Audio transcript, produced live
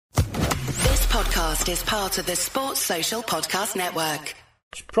podcast is part of the Sports Social Podcast Network.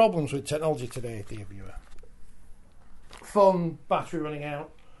 Problems with technology today, dear viewer. Phone battery running out,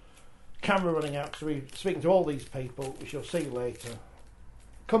 camera running out, because we're speaking to all these people, which you'll see later.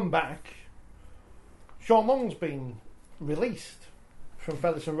 Come back. Sean Long's been released from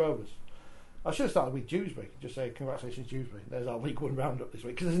Featherstone Rovers. I should have started with Dewsbury, just say congratulations Dewsbury. There's our League One roundup this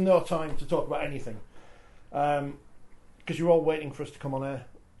week, because there's no time to talk about anything. Because you're all waiting for us to come on air.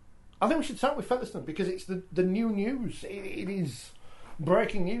 I think we should start with Featherstone, because it's the new news. It is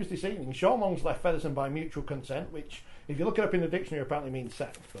breaking news this evening. Sean Long's left Featherstone by mutual consent, which, if you look it up in the dictionary, apparently means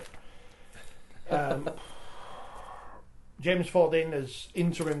sex. But James Ford in as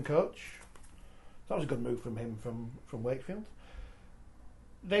interim coach. That was a good move from him from Wakefield.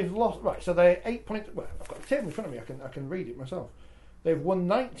 They've lost, right, so they're 8 points. Well, I've got the table in front of me, I can read it myself. They've won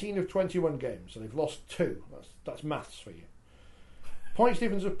 19 of 21 games, so they've lost 2. That's maths for you. Points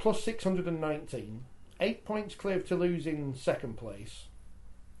difference of plus 619. 8 points clear of Toulouse in second place.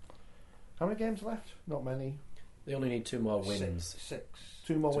 How many games left? Not many. They only need 2 more wins. Six.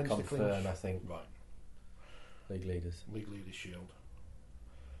 2 more wins confirm, to clinch. I think. Right. League leaders shield.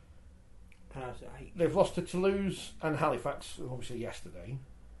 Eight. They've lost to Toulouse and Halifax, obviously yesterday.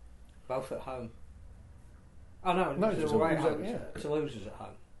 Both at home. Oh no, it's away at Toulouse, home. yeah. Toulouse is at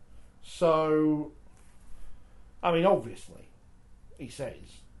home. So, I mean, obviously, he says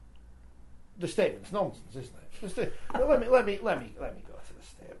the statement's nonsense, isn't it? Let me go to the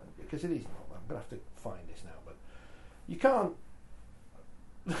statement, because it is not. I'm going to have to find this now, but you can't.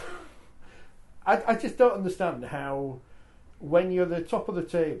 I just don't understand how, when you're the top of the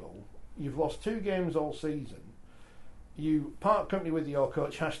table, you've lost 2 games all season. You part company with your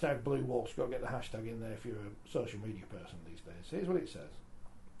coach, #BlueWolves. Got to get the hashtag in there if you're a social media person these days. Here's what it says.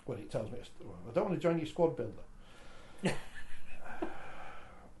 Well, it tells me, I don't want to join your squad builder.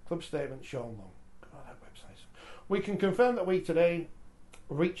 Club statement, Sean Long. God, that website. We can confirm that we today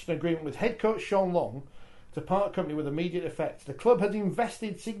reached an agreement with head coach Sean Long to part company with immediate effect. The club has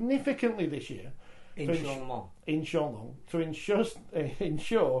invested significantly this year in Sean Long to ensure in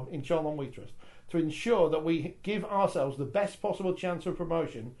Sean Long we trust, to ensure that we give ourselves the best possible chance of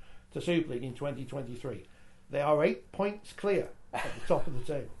promotion to Super League in 2023. They are 8 points clear at the top of the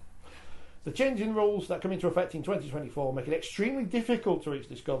table. The change in rules that come into effect in 2024 make it extremely difficult to reach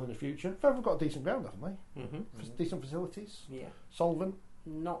this goal in the future. They've got a decent ground, haven't they? Mm-hmm. Decent facilities. Yeah. Solvent.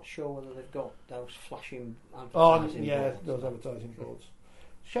 Not sure whether they've got those flashing advertising boards. Those advertising boards.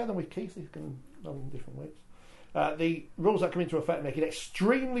 Share them with Keith, you can know in different ways. The rules that come into effect make it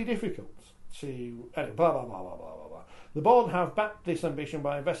extremely difficult to... Anyway, blah, blah, blah, blah, blah, blah, blah. The board have backed this ambition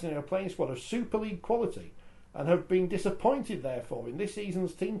by investing in a playing squad of Super League quality and have been disappointed, therefore, in this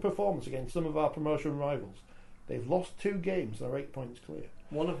season's team performance against some of our promotion rivals. They've lost 2 games and are 8 points clear.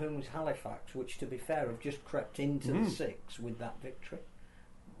 One of whom was Halifax, which, to be fair, have just crept into the 6 with that victory.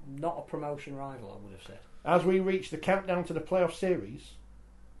 Not a promotion rival, I would have said. As we reach the countdown to the playoff series,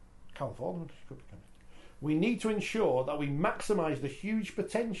 we need to ensure that we maximise the huge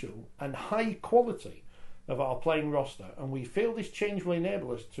potential and high quality of our playing roster, and we feel this change will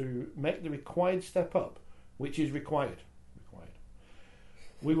enable us to make the required step up, which is required.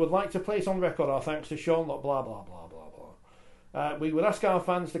 We would like to place on record our thanks to Sean, blah, blah, blah, blah, blah. We would ask our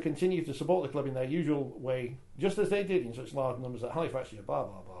fans to continue to support the club in their usual way, just as they did in such large numbers at Halifax, blah,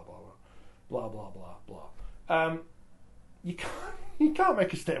 blah, blah, blah, blah, blah, blah, blah. You can't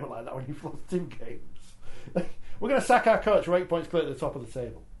make a statement like that when you've lost 2 games. We're going to sack our coach for 8 points clear at the top of the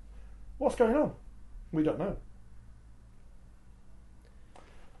table. What's going on? We don't know.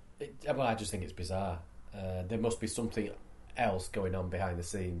 I just think it's bizarre. There must be something else going on behind the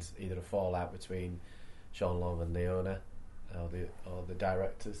scenes, either a fallout between Sean Long and the owner or the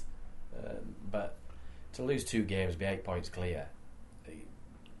directors. But to lose 2 games, be 8 points clear,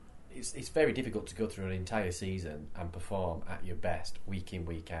 it's very difficult to go through an entire season and perform at your best week in,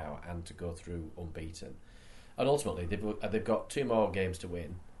 week out, and to go through unbeaten. And ultimately, they've got 2 more games to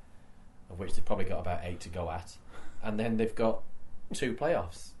win, of which they've probably got about 8 to go at, and then they've got 2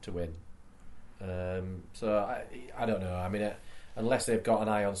 playoffs to win. So I don't know. I mean, unless they've got an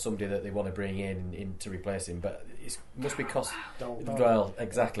eye on somebody that they want to bring in to replace him, but it must be cost. Well,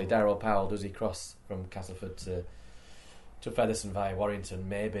 exactly. Darryl Powell, does he cross from Castleford to Featherstone via Warrington?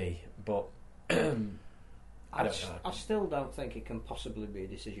 Maybe, but I don't know. I still don't think it can possibly be a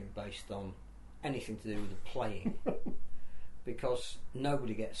decision based on anything to do with the playing, because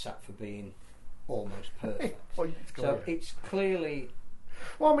nobody gets sacked for being almost perfect. So it's clearly...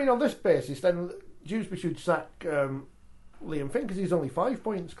 Well, I mean, on this basis, then Dewsbury should sack Liam Finn, because he's only 5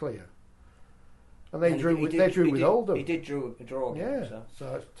 points clear. And they drew with Oldham. He did draw with yeah, them,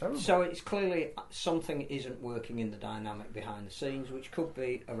 so it's terrible. So it's clearly something isn't working in the dynamic behind the scenes, which could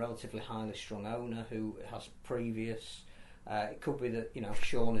be a relatively highly strung owner who has previous. It could be that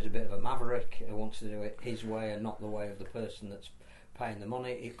Sean is a bit of a maverick who wants to do it his way and not the way of the person that's paying the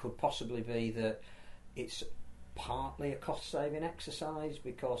money. It could possibly be that it's partly a cost-saving exercise,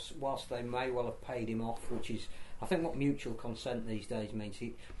 because whilst they may well have paid him off, which is, I think, what mutual consent these days means,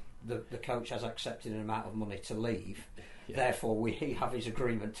 the coach has accepted an amount of money to leave, therefore we have his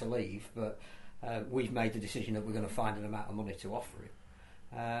agreement to leave, but we've made the decision that we're going to find an amount of money to offer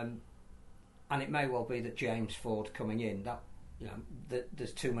him. And it may well be that James Ford coming in, that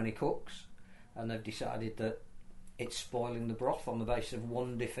there's too many cooks, and they've decided that it's spoiling the broth on the basis of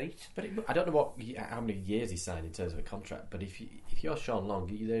one defeat. But I don't know how many years he signed in terms of a contract, but if you're Sean Long,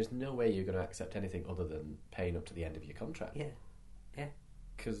 there's no way you're going to accept anything other than paying up to the end of your contract. Yeah.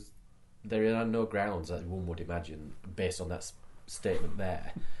 Because there are no grounds that one would imagine, based on that statement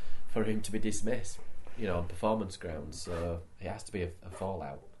there, for him to be dismissed, on performance grounds. So it has to be a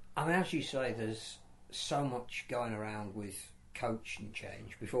fallout. I mean, as you say, there's so much going around with coaching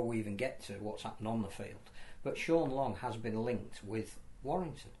change before we even get to what's happened on the field. But Sean Long has been linked with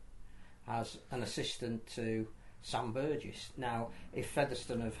Warrington as an assistant to Sam Burgess. Now, if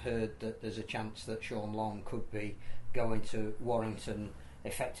Featherstone have heard that there's a chance that Sean Long could be going to Warrington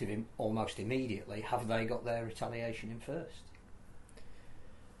effective almost immediately, have they got their retaliation in first?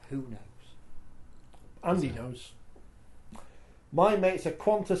 Who knows? Andy knows. My mate's a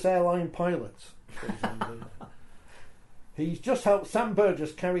Qantas airline pilot. He's just helped Sam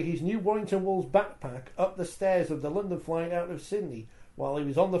Burgess carry his new Warrington Wolves backpack up the stairs of the London flight out of Sydney while he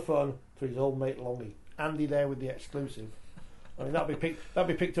was on the phone to his old mate Longy. Andy there with the exclusive. I mean, that'd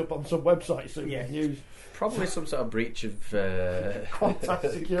be picked up on some website soon. Yeah. News. Probably some sort of breach of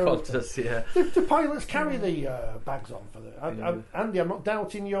Qantas security. Qantas, yeah. Do pilots carry the bags on for the? Andy, I'm not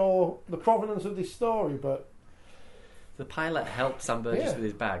doubting the provenance of this story, but the pilot helped Sam Burgess with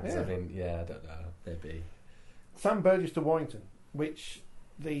his bags. I mean, I don't know. Maybe Sam Burgess to Warrington, which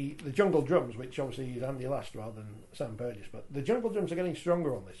the Jungle Drums, which obviously is Andy Last rather than Sam Burgess, but the Jungle Drums are getting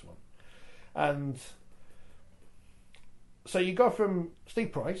stronger on this one, and so you go from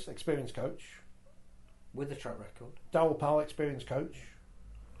Steve Price, experienced coach, with a track record, Darryl Powell, experienced coach,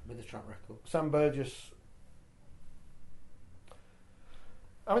 with a track record, Sam Burgess.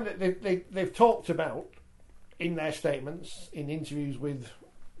 I mean, they've talked about in their statements, in interviews with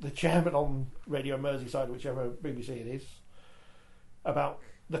the chairman on Radio Merseyside, whichever BBC it is, about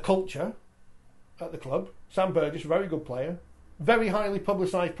the culture at the club. Sam Burgess, very good player, very highly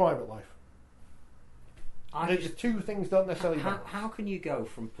publicised private life. The two things don't necessarily match. How can you go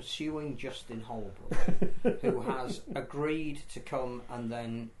from pursuing Justin Holbrook, who has agreed to come and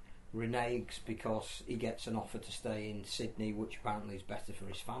then reneges because he gets an offer to stay in Sydney, which apparently is better for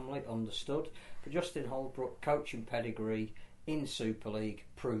his family, understood. But Justin Holbrook, coaching pedigree, in Super League,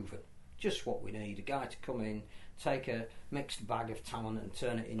 proven. Just what we need, a guy to come in, take a mixed bag of talent and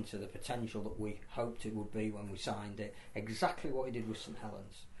turn it into the potential that we hoped it would be when we signed it. Exactly what he did with St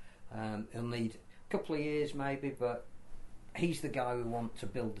Helens. He'll need a couple of years maybe, but he's the guy we want to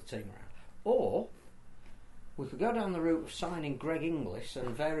build the team around. Or we could go down the route of signing Greg Inglis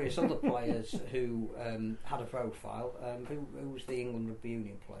and various other players who had a profile. Who was the England Rugby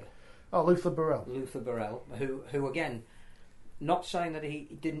Union player? Oh, Luther Burrell. Luther Burrell, who again, not saying that he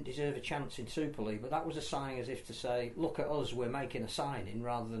didn't deserve a chance in Super League, but that was a signing as if to say, look at us, we're making a signing,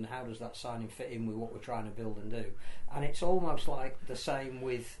 rather than how does that signing fit in with what we're trying to build and do. And it's almost like the same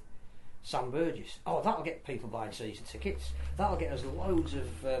with Sam Burgess. Oh, that'll get people buying season tickets. That'll get us loads of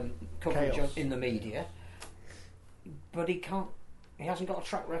coverage in the media. But he hasn't got a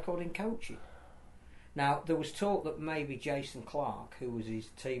track record in coaching. Now, there was talk that maybe Jason Clark, who was his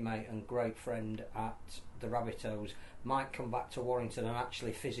teammate and great friend at the Rabbitohs, might come back to Warrington and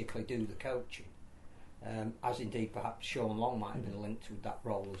actually physically do the coaching. As indeed perhaps Sean Long might have been linked with that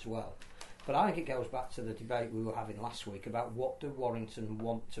role as well. But I think it goes back to the debate we were having last week about what do Warrington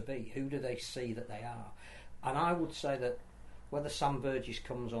want to be? Who do they see that they are? And I would say that whether Sam Burgess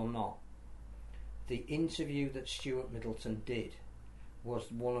comes or not, the interview that Stuart Middleton did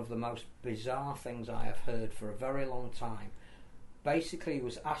was one of the most bizarre things I have heard for a very long time. Basically, he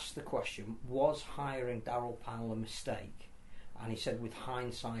was asked the question, was hiring Darryl Powell a mistake? And he said with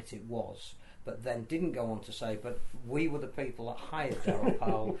hindsight it was, but then didn't go on to say, but we were the people that hired Darryl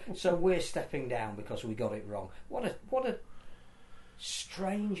Powell, so we're stepping down because we got it wrong. What a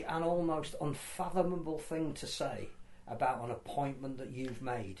strange and almost unfathomable thing to say about an appointment that you've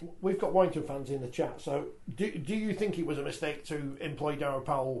made. We've got Warrington fans in the chat, so do you think it was a mistake to employ Darryl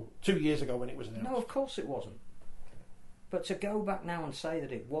Powell 2 years ago when it was announced? No, of course it wasn't. But to go back now and say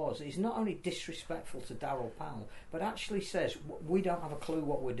that it was is not only disrespectful to Darryl Powell, but actually says we don't have a clue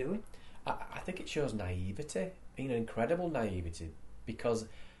what we're doing. I think it shows naivety, incredible naivety, because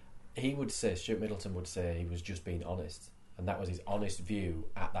he would say, Stuart Middleton would say, he was just being honest, and that was his honest view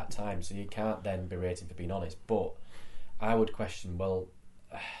at that time. So you can't then berate him for being honest. But I would question, well,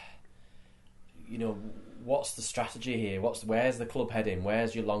 what's the strategy here? Where's the club heading?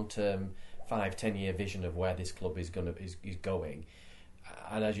 Where's your long-term 5-10 year vision of where this club is going?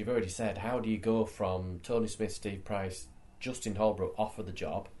 And as you've already said, how do you go from Tony Smith, Steve Price, Justin Holbrook offer the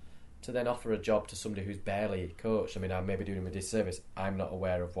job to then offer a job to somebody who's barely coached? I mean, I may be doing him a disservice. I'm not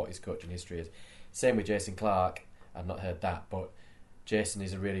aware of what his coaching history is. Same with Jason Clarke. I've not heard that, but Jason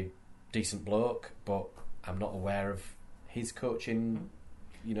is a really decent bloke, but I'm not aware of his coaching,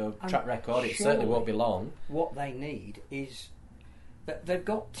 track record. It certainly won't be long. What they need is that they've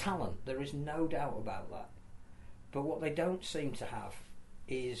got talent. There is no doubt about that. But what they don't seem to have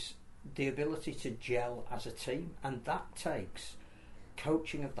is the ability to gel as a team, and that takes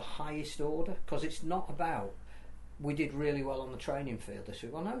coaching of the highest order, because it's not about we did really well on the training field this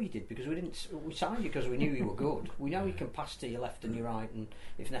week. Well, no, you did, because we signed you because we knew you were good. We know you can pass to your left and your right, and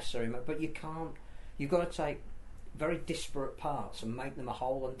if necessary, but you can't. You've got to take very disparate parts and make them a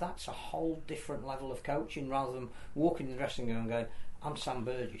whole, and that's a whole different level of coaching, rather than walking in the dressing room and going, I'm Sam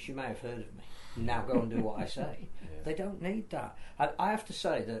Burgess, you may have heard of me, now go and do what I say. They don't need that. I have to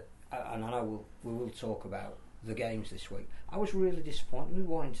say that, and I know we will talk about the games this week, I was really disappointed with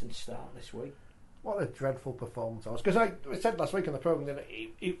Warrington's start this week. What a dreadful performance it was. Because I said last week on the programme that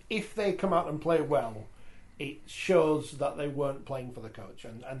if they come out and play well, it shows that they weren't playing for the coach,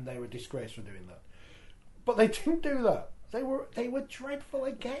 and they were disgraced for doing that. But they didn't do that. They were dreadful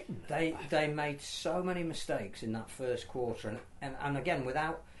again. They made so many mistakes in that first quarter, and again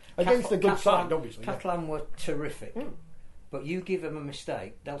without against the good side, obviously. Catalan were terrific, but you give them a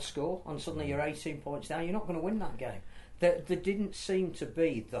mistake, they'll score, and suddenly you're 18 points down. You're not going to win that game. There didn't seem to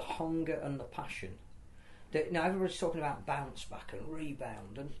be the hunger and the passion. Now everybody's talking about bounce back and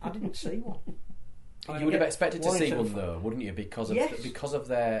rebound, and I didn't see one. You would have expected to see one, though, wouldn't you? Because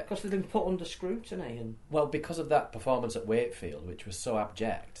they've been put under scrutiny, and because of that performance at Wakefield, which was so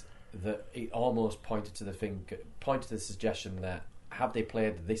abject that it almost pointed to the suggestion that have they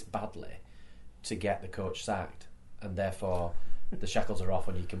played this badly to get the coach sacked, and therefore the shackles are off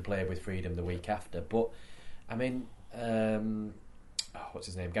and you can play with freedom the week after. But I mean, what's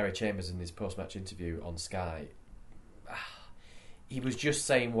his name? Gary Chambers in his post-match interview on Sky. He was just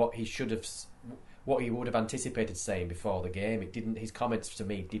saying what he would have anticipated saying before the game. His comments to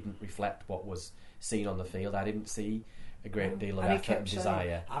me didn't reflect what was seen on the field. I didn't see a great deal of effort and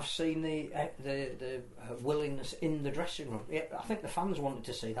desire. I've seen the willingness in the dressing room. I think the fans wanted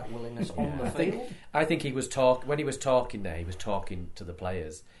to see that willingness on the field. I think he was when he was talking there, he was talking to the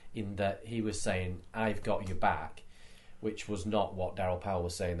players in that he was saying, "I've got your back," which was not what Darryl Powell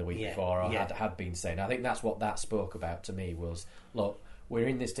was saying the week before or had been saying. I think that's what that spoke about to me was, look, we're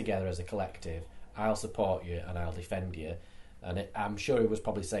in this together as a collective. I'll support you and I'll defend you. And I'm sure he was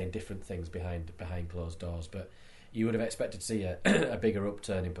probably saying different things behind closed doors, but you would have expected to see a bigger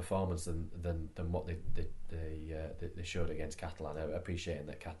upturn in performance than what they showed against Catalan. Appreciating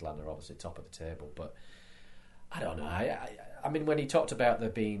that Catalan are obviously top of the table, but I don't know. I mean, when he talked about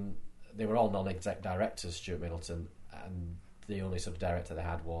they were all non-exec directors, Stuart Middleton, and the only sort of director they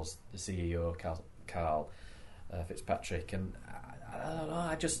had was the CEO, Carl Fitzpatrick, and I don't know.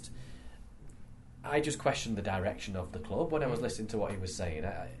 I just questioned the direction of the club when I was listening to what he was saying.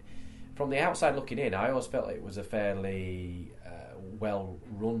 From the outside looking in, I always felt it was a fairly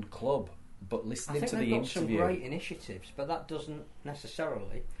well-run club. But listening to the interview, I think they've got some great initiatives, but that doesn't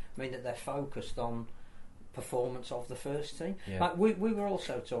necessarily mean that they're focused on performance of the first team. Yeah. Like we were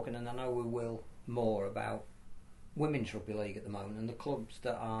also talking, and I know we will more, about women's rugby league at the moment and the clubs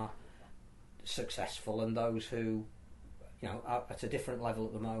that are successful and those who are at a different level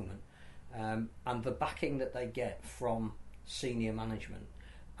at the moment. And the backing that they get from senior management.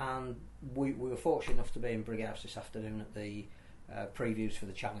 And we were fortunate enough to be in Brighouse this afternoon at the previews for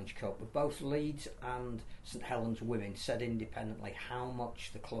the Challenge Cup. But both Leeds and St Helens women said independently how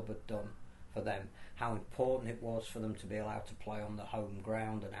much the club had done for them, how important it was for them to be allowed to play on the home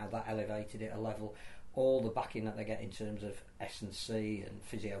ground, and how that elevated it a level. All the backing that they get in terms of S&C and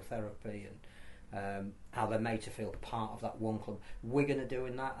physiotherapy, and how they're made to feel part of that one club. Wigan are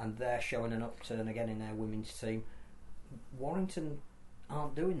doing that, and they're showing an upturn again in their women's team. Warrington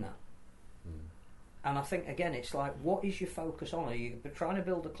aren't doing that. And I think, again, it's like, what is your focus on? Are you trying to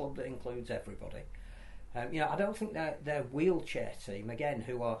build a club that includes everybody? I don't think their wheelchair team, again,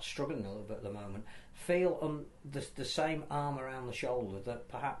 who are struggling a little bit at the moment, feel the same arm around the shoulder that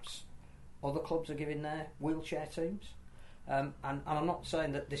perhaps other clubs are giving their wheelchair teams. And I'm not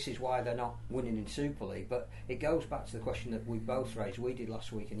saying that this is why they're not winning in Super League, but it goes back to the question that we both raised. We did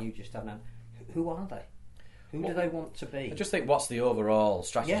last week, and you just haven't. Who are they? Who do they want to be? I just think, what's the overall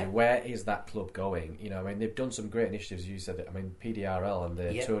strategy? Yeah. Where is that club going? They've done some great initiatives. You said it. PDRL and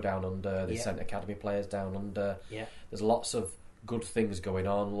the tour down under. They sent academy players down under. Yeah. There's lots of good things going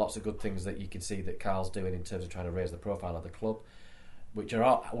on. Lots of good things that you can see that Carl's doing in terms of trying to raise the profile of the club, which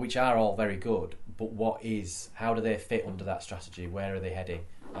are all very good. But how do they fit under that strategy? Where are they heading?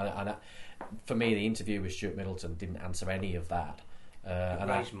 And for me, the interview with Stuart Middleton didn't answer any of that. It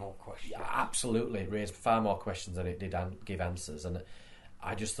raised more questions. Absolutely, it raised far more questions than it did give answers. And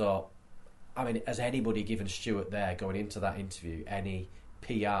I just thought, has anybody given Stuart there going into that interview any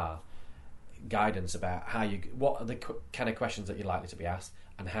PR guidance about what are the kind of questions that you're likely to be asked,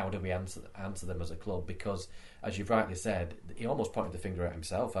 and how do we answer them as a club? Because, as you've rightly said, he almost pointed the finger at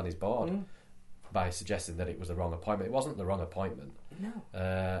himself and his board by suggesting that it was the wrong appointment. It wasn't the wrong appointment.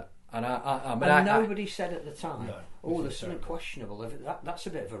 No. And nobody said at the time, there's something questionable. That's a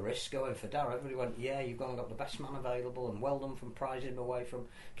bit of a risk going for Darragh. Everybody went, you've gone and got the best man available, and well done from prizing him away from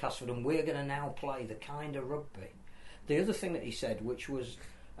Castleford, and we're going to now play the kind of rugby. The other thing that he said, which was,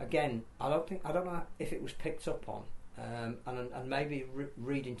 again, I don't know if it was picked up on, and maybe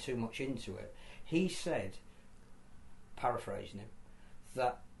reading too much into it. He said, paraphrasing him,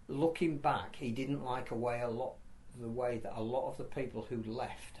 that looking back, he didn't like the way that a lot of the people who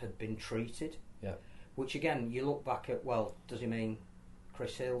left had been treated. Yeah. Which, again, you look back at, does he mean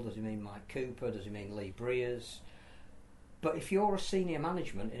Chris Hill? Does he mean Mike Cooper? Does he mean Lee Breers? But if you're a senior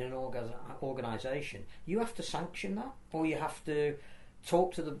management in an organisation, you have to sanction that, or you have to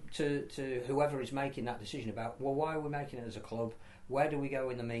talk to whoever is making that decision about, why are we making it as a club? Where do we go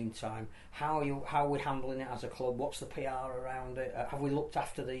in the meantime? How are we handling it as a club? What's the PR around it? Have we looked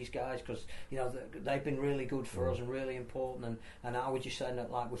after these guys? Because they've been really good for us and really important. And are we just saying that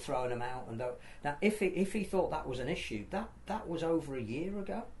we're throwing them out? And now, if he thought that was an issue, that was over a year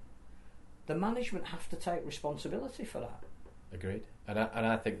ago. The management have to take responsibility for that. Agreed. And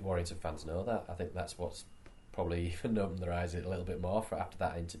I think Warrington fans know that. I think that's what's probably even opened their eyes a little bit more after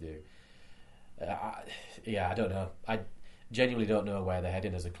that interview. I don't know. I genuinely don't know where they're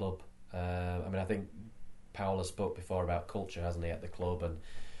heading as a club. I think Powell has spoke before about culture, hasn't he, at the club, and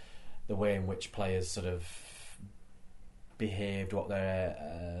the way in which players sort of behaved, what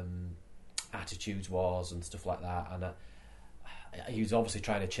their attitudes was and stuff like that. And he was obviously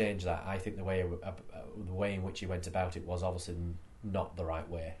trying to change that. I think the way in which he went about it was obviously not the right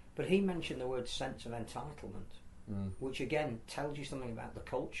way. But he mentioned the word sense of entitlement, which again tells you something about the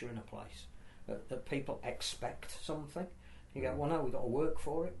culture in a place, that people expect something. You go, no, we've got to work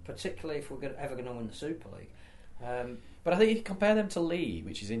for it, particularly if we're ever going to win the Super League. But I think if you compare them to Lee,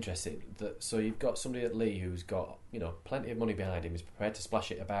 which is interesting, so you've got somebody at Lee who's got plenty of money behind him, is prepared to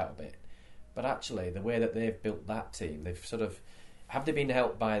splash it about a bit. But actually, the way that they've built that team, they've sort of... Have they been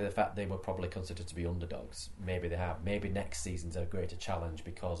helped by the fact they were probably considered to be underdogs? Maybe they have. Maybe next season's a greater challenge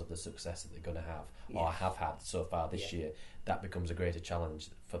because of the success that they're going to have, or have had so far this year. That becomes a greater challenge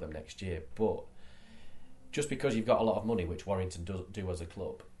for them next year. But just because you've got a lot of money, which Warrington do as a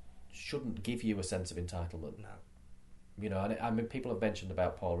club, shouldn't give you a sense of entitlement. No. And people have mentioned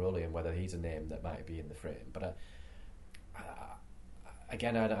about Paul Rowley and whether he's a name that might be in the frame. But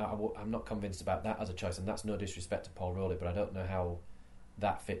again, I'm not convinced about that as a choice, and that's no disrespect to Paul Rowley, but I don't know how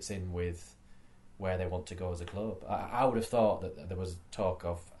that fits in with where they want to go as a club. I would have thought that there was talk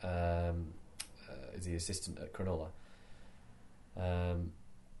of is the assistant at Cronulla,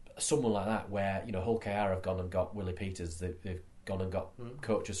 someone like that, where Hull KR have gone and got Willie Peters. They've gone and got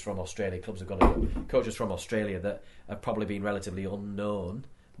coaches from Australia. Clubs have gone and got coaches from Australia that have probably been relatively unknown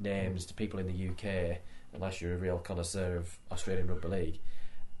names to people in the UK, unless you're a real connoisseur of Australian Rugby League.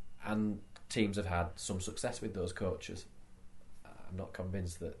 And teams have had some success with those coaches. I'm not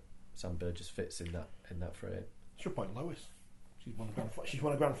convinced that Sam Burgess fits in that frame. Should point Lois. She's won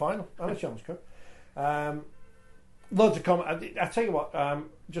a grand final and a Champions Cup. Loads of comments. I tell you what,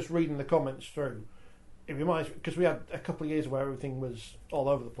 just reading the comments through, it reminds me, because we had a couple of years where everything was all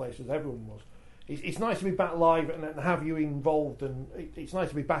over the place, as everyone was. It's nice to be back live and have you involved, and it's nice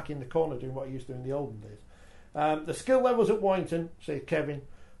to be back in the corner doing what I used to do in the olden days. The skill levels at Warrington, says Kevin,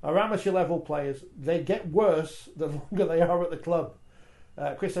 are amateur level players. They get worse the longer they are at the club.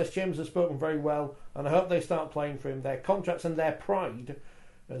 Chris S. James has spoken very well, and I hope they start playing for him. Their contracts and their pride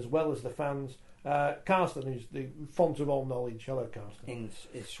as well as the fans. Carsten, who's the font of all knowledge. Hello, Carsten. In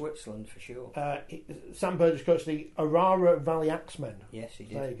Switzerland, for sure. Sam Burgess coached the Arara Valley Axemen. Yes, he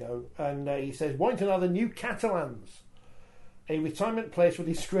did. There you go. And he says, Warrington are the new Catalans, a retirement place for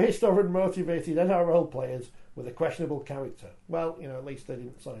disgraced or unmotivated NRL players with a questionable character. Well, at least they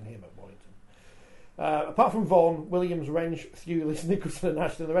didn't sign him at Warrington. Apart from Vaughan, Williams, Wrench, Thewlis, Nicholson and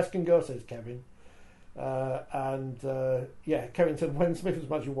Ashton, the rest can go, says Kevin. Carrington, when Smith was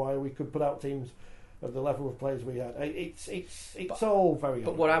managing why we could put out teams of the level of players we had. It's all very.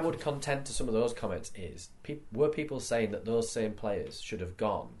 But what I would contend to some of those comments is, were people saying that those same players should have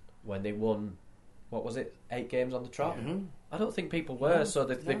gone when they won, what was it, 8 games on the trot? Mm-hmm. I don't think people were. No, so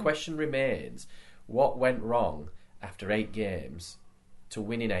the question remains: what went wrong after 8 games to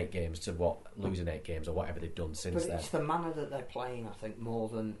winning 8 games to losing 8 games or whatever they've done since then? But it's the manner that they're playing, I think, more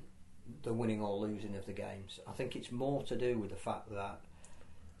than the winning or losing of the games. I think it's more to do with the fact that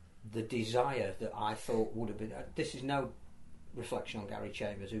the desire that I thought would have been... This is no reflection on Gary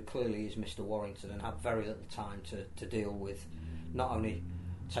Chambers, who clearly is Mr. Warrington and had very little time to deal with not only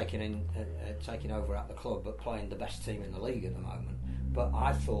taking over at the club but playing the best team in the league at the moment. But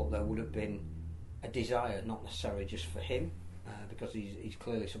I thought there would have been a desire, not necessarily just for him, because he's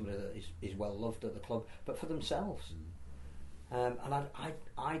clearly somebody that is well loved at the club, but for themselves. And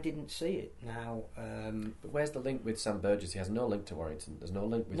I didn't see it. Now, but where's the link with Sam Burgess? He has no link to Warrington. There's no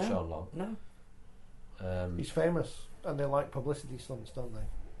link with Sean Long. No. He's famous, and they like publicity stunts, don't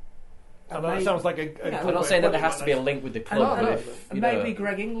they? I know it sounds like I'm not saying that there has to be a link with the club. And maybe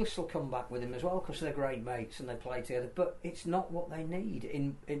Greg Inglis will come back with him as well, because they're great mates and they play together. But it's not what they need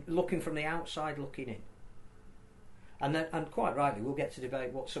in looking from the outside looking in. And quite rightly, we'll get to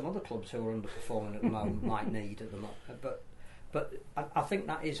debate what some other clubs who are underperforming at the moment might need at the moment. But I think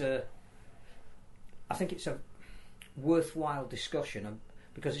it's a worthwhile discussion,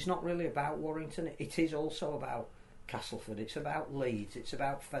 because it's not really about Warrington. It is also about Castleford. It's about Leeds. It's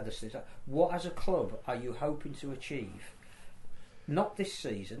about Featherstone. What, as a club, are you hoping to achieve? Not this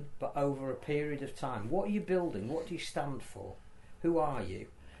season, but over a period of time. What are you building? What do you stand for? Who are you?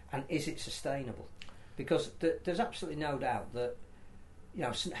 And is it sustainable? Because there's absolutely no doubt that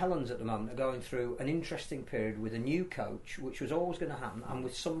St Helens at the moment are going through an interesting period with a new coach, which was always going to happen, and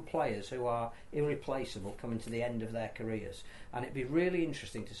with some players who are irreplaceable coming to the end of their careers. And it'd be really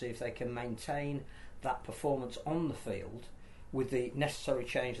interesting to see if they can maintain that performance on the field with the necessary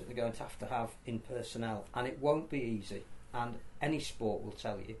change that they're going to have in personnel. And it won't be easy. And any sport will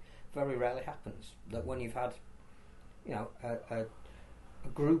tell you, very rarely happens, that when you've had a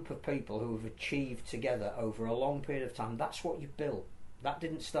group of people who have achieved together over a long period of time, that's what you've built. That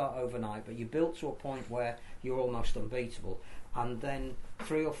didn't start overnight, but you built to a point where you're almost unbeatable. And then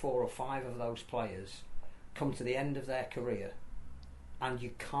 3 or 4 or 5 of those players come to the end of their career, and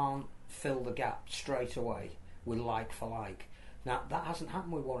you can't fill the gap straight away with like for like. Now, that hasn't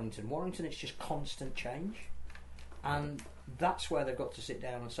happened with Warrington. Warrington, it's just constant change. And that's where they've got to sit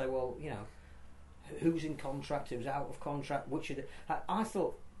down and say, well, who's in contract, who's out of contract, which I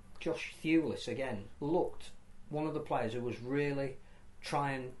thought Josh Thewlis, again, looked one of the players who was really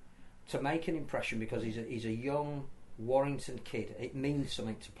trying to make an impression, because he's a young Warrington kid. It means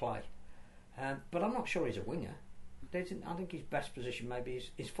something to play, but I'm not sure he's a winger. I think his best position maybe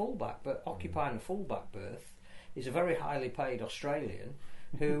is fullback, but occupying a fullback berth is a very highly paid Australian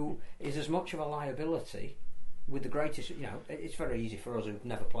who is as much of a liability. With the greatest, it's very easy for us who've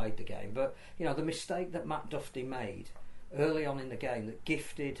never played the game, but the mistake that Matt Duffy made early on in the game that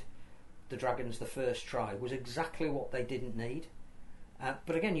gifted the Dragons the first try was exactly what they didn't need.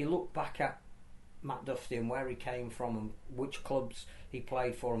 But again, you look back at Matt Duffy and where he came from and which clubs he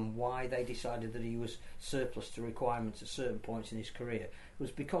played for and why they decided that he was surplus to requirements at certain points in his career,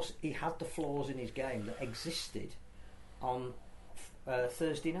 was because he had the flaws in his game that existed on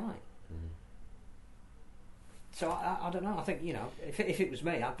Thursday night. So I don't know. I think if it was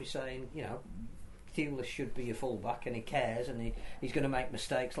me, I'd be saying Thewlis should be a fullback, and he cares, and he's going to make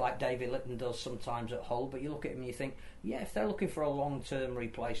mistakes like David Litton does sometimes at Hull. But you look at him and you think, if they're looking for a long-term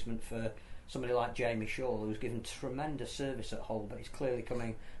replacement for somebody like Jamie Shaw, who's given tremendous service at Hull, but he's clearly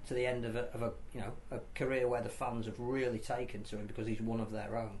coming to the end of a career where the fans have really taken to him because he's one of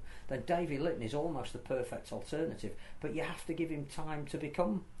their own, then David Litton is almost the perfect alternative. But you have to give him time to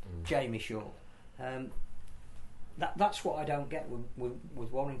become Jamie Shaw. That's what I don't get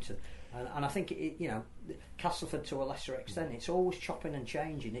with Warrington, and I think Castleford to a lesser extent. It's always chopping and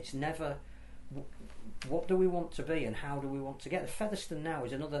changing. It's never what do we want to be and how do we want to get there. Featherstone now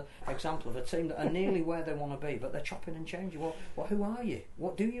is another example of a team that are nearly where they want to be, but they're chopping and changing. Well, who are you?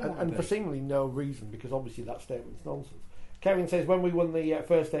 What do you want to be? And for seemingly no reason, because obviously that statement's nonsense. Kevin says, when we won the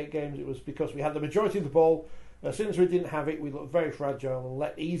first 8 games, it was because we had the majority of the ball. As soon as we didn't have it, we looked very fragile and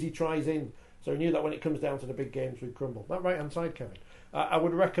let easy tries in. So we knew that when it comes down to the big games, we'd crumble. That right-hand side, Kevin. I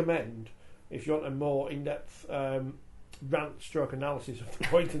would recommend, if you want a more in-depth rant stroke analysis of the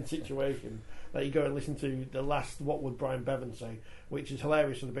Warrington situation, that you go and listen to the last What Would Brian Bevan Say, which is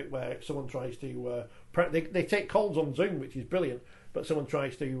hilarious, in the bit where someone tries to they take calls on Zoom, which is brilliant, but someone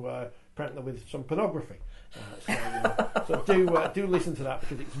tries to prank them with some pornography. So do listen to that,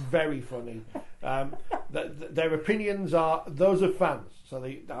 because it's very funny. Their opinions are those of fans, so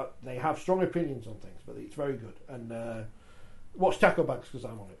they have strong opinions on things, but it's very good. And watch Tackle Bags, because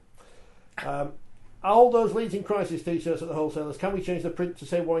I'm on it. All those Leeds in Crisis t-shirts at the wholesalers, can we change the print to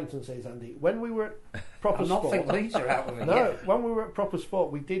say Warrington, says Andy? When we were at Proper Sport... I don't think Leeds are out of it No, yet. when we were at Proper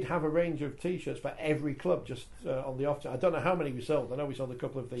Sport, we did have a range of t-shirts for every club, just on the off. I don't know how many we sold. I know we sold a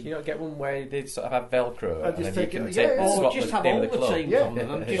couple of these. Can you not get one where they sort of have Velcro? I just take it, Or just have all the teams on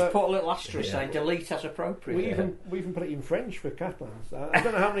them and just put a little asterisk saying delete as appropriate. We even put it in French for Catalans. I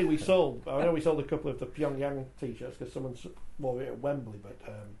don't know how many we sold. I know we sold a couple of the Pyongyang t-shirts because someone wore it at Wembley, but...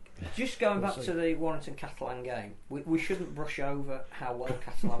 Just going back to the Warrington Catalan game, we shouldn't brush over how well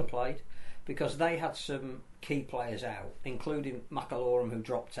Catalan played, because they had some key players out, including McAlorum, who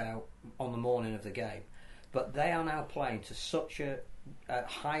dropped out on the morning of the game. But they are now playing to such a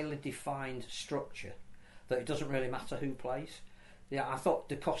highly defined structure that it doesn't really matter who plays. Yeah, I thought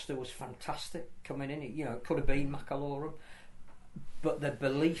Da Costa was fantastic coming in. It could have been McAlorum, but the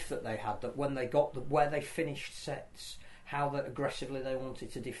belief that they had, that when they got where they finished sets, how that aggressively they wanted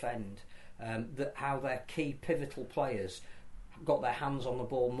to defend, that how their key pivotal players got their hands on the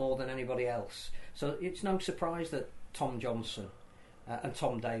ball more than anybody else. So it's no surprise that Tom Johnson and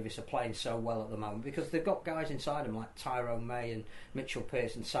Tom Davis are playing so well at the moment, because they've got guys inside them like Tyrone May and Mitchell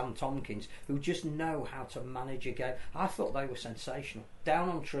Pearce and Sam Tompkins who just know how to manage a game. I thought they were sensational. Down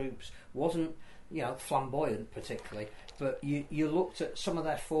on troops, wasn't flamboyant particularly, but you looked at some of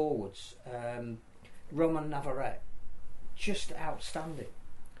their forwards, Roman Navarrete, just outstanding,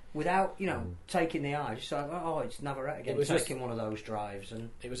 without taking the eye. Just like, it's Navarrete again, taking one of those drives,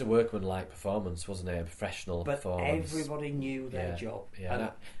 and it was a workmanlike performance, wasn't it? A professional performance. Everybody knew their job. Yeah, and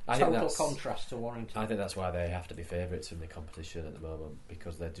I total think that's contrast to Warrington. I think that's why they have to be favourites in the competition at the moment,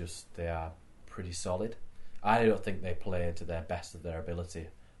 because they are pretty solid. I don't think they played to their best of their ability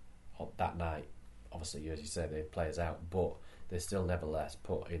on that night. Obviously, as you say, they had players out, but they still nevertheless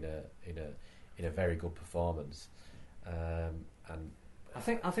put in a very good performance. And I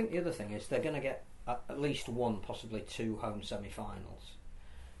think the other thing is they're going to get at least one, possibly two home semi-finals.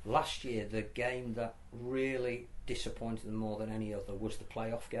 Last year, the game that really disappointed them more than any other was the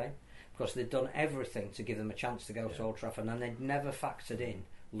playoff game, because they'd done everything to give them a chance to go to Old Trafford, and they'd never factored in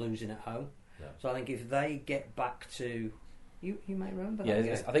losing at home. Yeah. So I think if they get back to... You may remember that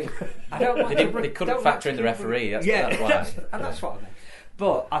game. I think they couldn't factor in the referee. That's why. That's what I mean.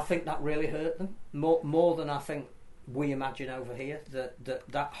 But I think that really hurt them more than I think we imagine over here.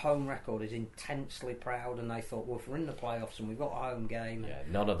 That home record is intensely proud, and they thought, well, if we're in the playoffs and we've got a home game... Yeah,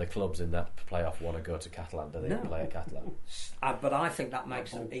 none of the clubs in that playoff want to go to Catalan, do they? No. Play at Catalan. But I think that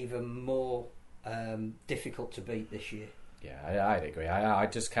makes them even more difficult to beat this year. Yeah, I'd agree. I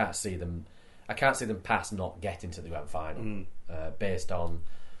just can't see them... I can't see them past not getting to the grand final based on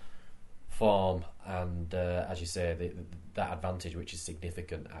form and, as you say, that advantage which is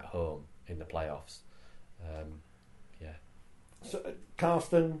significant at home in the playoffs. So,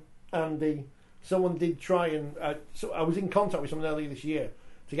 Carsten, Andy, someone did try and... so I was in contact with someone earlier this year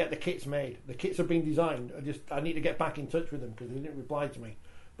to get the kits made. The kits have been designed. I need to get back in touch with them because they didn't reply to me.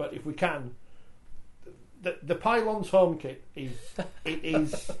 But if we can... The Pylons home kit is...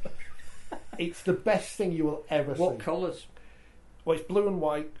 It's the best thing you will ever see. What colours? Well, it's blue and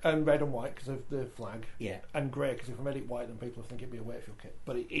white and red and white because of the flag. Yeah. And grey because if I made it white, then people think it'd be a Wakefield kit.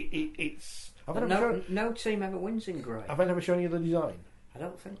 But it's. No team ever wins in grey. Have I never shown you the design? I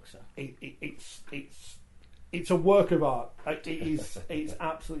don't think so. It's a work of art. It's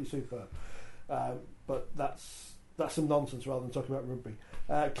absolutely superb. But that's some nonsense rather than talking about rugby.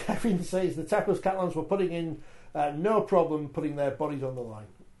 Kevin says the Tackles Catalans were putting in no problem putting their bodies on the line.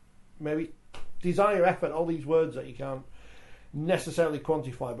 Maybe desire, effort, all these words that you can't necessarily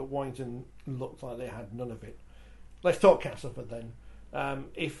quantify, but Warrington looked like they had none of it. Let's talk Castleford then.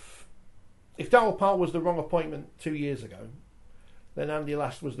 If Darryl Powell was the wrong appointment 2 years ago, then Andy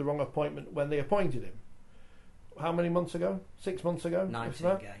Last was the wrong appointment when they appointed him. How many months ago? 6 months ago?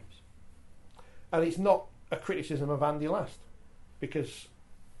 19 games. And it's not a criticism of Andy Last, because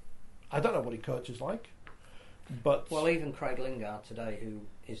I don't know what he coaches like. But well, even Craig Lingard today, who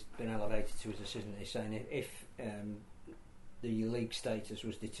has been elevated to his assistant, is saying if the league status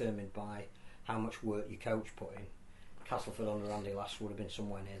was determined by how much work your coach put in, Castleford under Andy Last would have been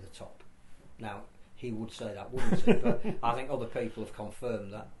somewhere near the top. Now, he would say that, wouldn't he? But I think other people have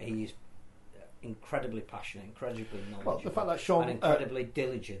confirmed that he is incredibly passionate, incredibly knowledgeable, the fact that Sean, and incredibly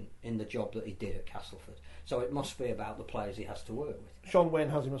diligent in the job that he did at Castleford. So it must be about the players he has to work with. Sean Wayne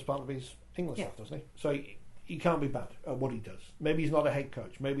has him as part of his English staff, doesn't he? So he can't be bad at what he does. Maybe he's not a head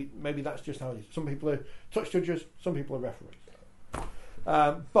coach. Maybe that's just how it is. Some people are touch judges, some people are referees.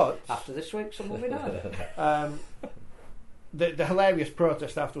 But after this week, some will be known. The hilarious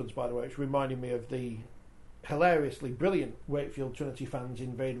protest afterwards, by the way, which reminded me of the hilariously brilliant Wakefield Trinity fans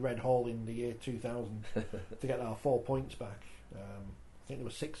invade Red Hall in the year 2000 to get our 4 points back. I think there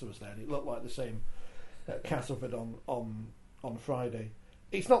were 6 of us there, and it looked like the same at Castleford on Friday.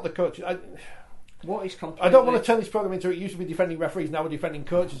 It's not the coach. What is I don't want to turn this programme into it used to be defending referees, now we're defending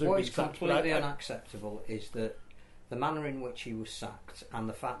coaches. What is completely unacceptable is that the manner in which he was sacked, and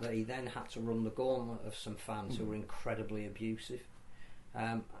the fact that he then had to run the gauntlet of some fans who were incredibly abusive.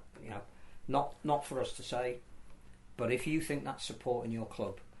 Not for us to say, but if you think that's supporting your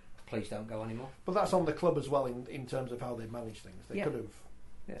club, please don't go anymore. But that's on the club as well in terms of how they manage things. They could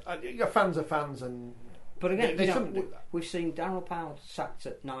have. Your fans are fans, and but again, they shouldn't do that. We've seen Darryl Powell sacked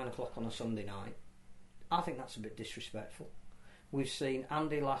at 9 o'clock on a Sunday night. I think that's a bit disrespectful. We've seen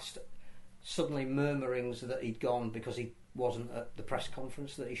Andy Last suddenly murmurings that he'd gone because he wasn't at the press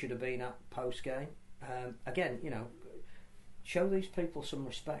conference that he should have been at post game. Again, show these people some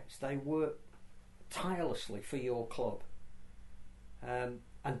respect. They work tirelessly for your club, and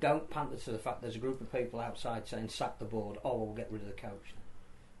don't panter to the fact there's a group of people outside saying sack the board. Oh, we'll get rid of the coach.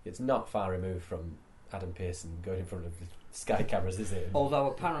 It's not far removed from Adam Pearson going in front of the Sky cameras, is it?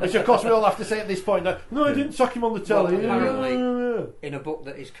 Although apparently, which of course we all have to say at this point, no, I didn't sack him on the telly. Well, apparently, in a book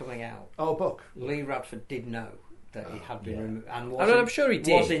that is coming out, book. Lee Radford did know that he had been removed, and I'm sure he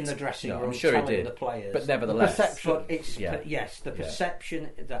did. Was in the dressing room, I'm sure telling he did. The players, but nevertheless, the perception. But it's the perception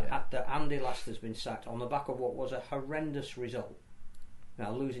that Andy Last has been sacked on the back of what was a horrendous result.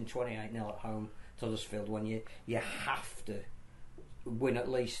 Now losing 28-0 at home to Huddersfield when you have to win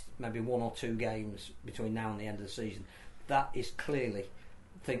at least maybe 1 or 2 games between now and the end of the season. That is clearly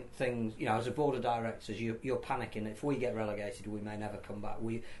things. As a board of directors, you're panicking. If we get relegated, we may never come back.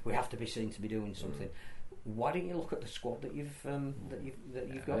 We have to be seen to be doing something. Why don't you look at the squad that you've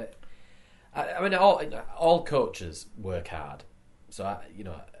got? I mean, all coaches work hard, so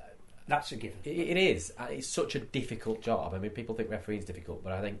that's a given. It is. It's such a difficult job. I mean, people think refereeing's difficult,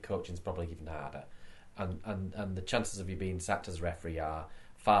 but I think coaching's probably even harder. And the chances of you being sacked as a referee are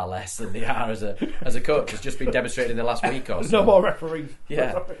far less than they are as a coach. It's just been demonstrated in the last week or so. No more referees.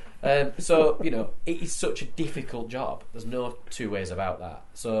 Yeah. So it is such a difficult job. There's no two ways about that.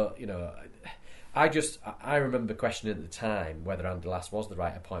 So I remember questioning at the time whether Andy Last was the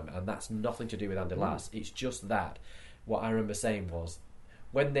right appointment, and that's nothing to do with Andy Last. It's just that what I remember saying was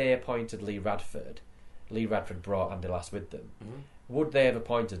when they appointed Lee Radford brought Andy Last with them. Mm-hmm. Would they have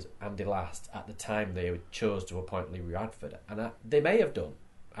appointed Andy Last at the time they chose to appoint Lee Radford? And they may have done,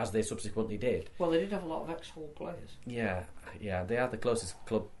 as they subsequently did. Well, they did have a lot of ex-Hull players. Yeah, they are the closest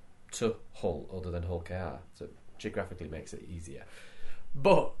club to Hull, other than Hull KR, so geographically makes it easier.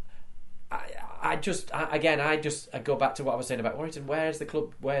 But I go back to what I was saying about Warrington. Where's the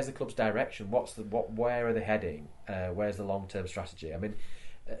club? Where's the club's direction? Where are they heading? Where's the long-term strategy? I mean,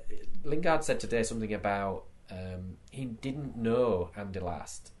 Lingard said today something about he didn't know Andy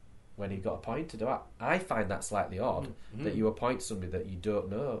Last when he got appointed. I find that slightly odd that you appoint somebody that you don't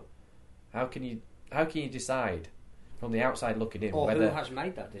know. How can you decide from the outside looking in? Or whether who has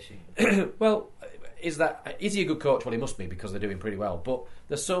made that decision? Well, is he a good coach? Well, he must be, because they're doing pretty well. But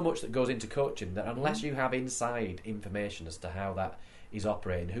there's so much that goes into coaching that unless you have inside information as to how that is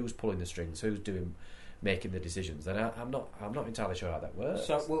operating, who's pulling the strings, who's making the decisions, then I'm not entirely sure how that works.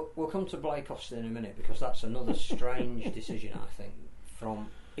 So we'll come to Blake Austin in a minute, because that's another strange decision, I think,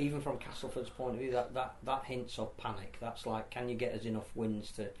 even from Castleford's point of view. That hints of panic. That's like, can you get us enough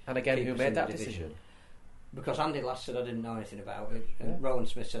wins to? And again, keep who us made in the that division? decision? Because Andy Last said I didn't know anything about it, and Rowan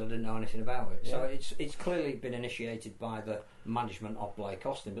Smith said I didn't know anything about it. So it's clearly been initiated by the management of Blake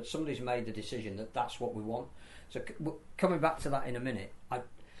Austin, but somebody's made the decision that that's what we want. So coming back to that in a minute,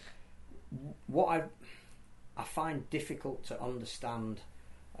 what I find difficult to understand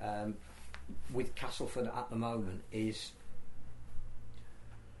with Castleford at the moment is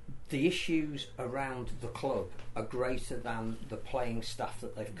the issues around the club are greater than the playing staff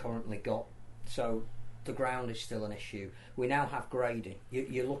that they've currently got. So the ground is still an issue. We now have grading.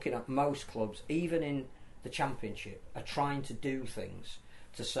 You're looking at most clubs, even in the Championship, are trying to do things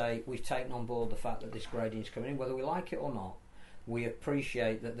to say we've taken on board the fact that this grading is coming in, whether we like it or not. We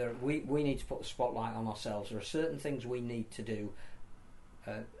appreciate that we need to put the spotlight on ourselves. There are certain things we need to do,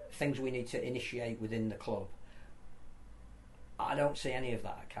 things we need to initiate within the club. I don't see any of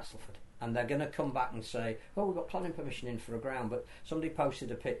that at Castleford. And they're going to come back and say, oh, we've got planning permission in for a ground. But somebody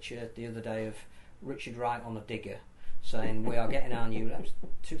posted a picture the other day of Richard Wright on a digger saying, we are getting our new... That was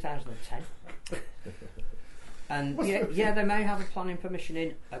 2010. And yeah, they may have a planning permission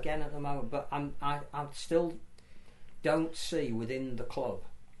in again at the moment, but I still don't see within the club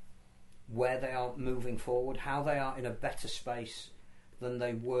where they are moving forward, how they are in a better space than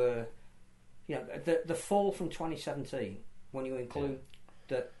they were. You know, the fall from 2017, when you include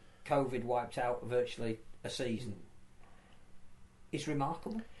that COVID wiped out virtually a season, is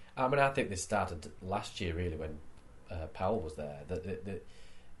remarkable. I mean, I think this started last year, really, when Powell was there.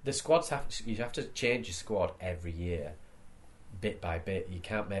 The squads you have to change your squad every year, bit by bit. You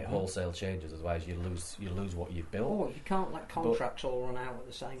can't make wholesale changes, otherwise you lose what you've built. Oh, you can't let contracts all run out at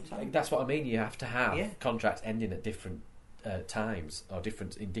the same time. That's what I mean. You have to have contracts ending at different times or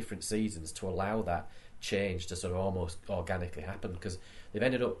in different seasons to allow that change to sort of almost organically happen. Because they've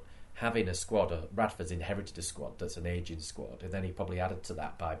ended up having a squad. Bradford's inherited a squad that's an ageing squad, and then he probably added to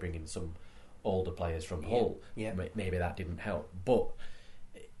that by bringing some older players from Hull. Yeah. Maybe that didn't help, but.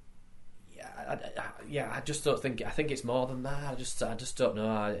 I just don't think. I think it's more than that. I just don't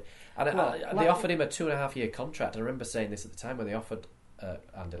know. They offered him a 2.5-year contract. I remember saying this at the time when they offered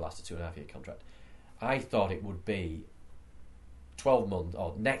Andy Last a 2.5-year contract. I thought it would be 12 months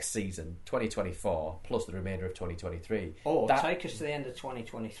or next season, 2024, plus the remainder of 2023. Or take us to the end of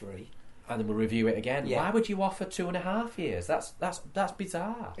 2023, and then we'll review it again. Yeah. Why would you offer 2.5 years? That's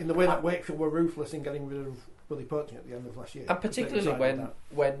bizarre. In the way that Wakefield were ruthless in getting rid of Willie Poaching at the end of last year, and particularly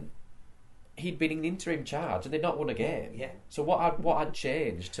when he'd been in interim charge and they'd not won a game. Yeah. So what had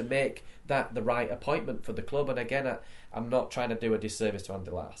changed to make that the right appointment for the club? And again, I'm not trying to do a disservice to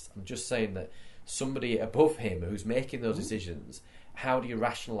Andy Last. I'm just saying that somebody above him who's making those decisions, how do you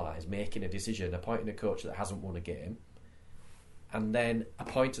rationalise making a decision, appointing a coach that hasn't won a game, and then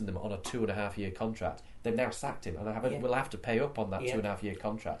appointing them on a 2.5-year contract? They've now sacked him, and we'll have to pay up on that 2.5-year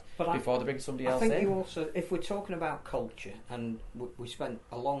contract before they bring somebody else in. I think you also, if we're talking about culture, and we spent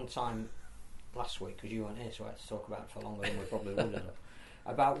a long time last week, because you weren't here, so I had to talk about it for longer than we probably would have,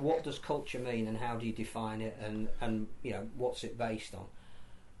 about what does culture mean and how do you define it, and you know, what's it based on.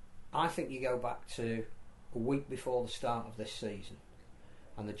 I think you go back to a week before the start of this season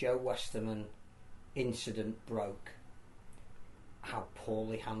and the Joe Westerman incident broke, how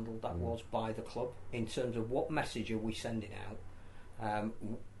poorly handled that was by the club in terms of what message are we sending out.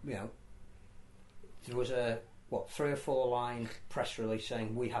 You know, there was a 3 or 4 line press release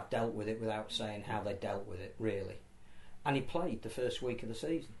saying we have dealt with it without saying how they dealt with it, really. And he played the first week of the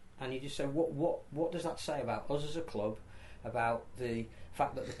season, and you just say, what does that say about us as a club, about the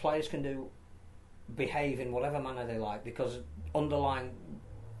fact that the players can behave in whatever manner they like, because underlying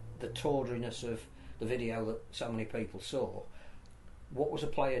the tawdriness of the video that so many people saw, what was a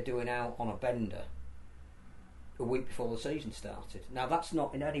player doing out on a bender a week before the season started? Now, that's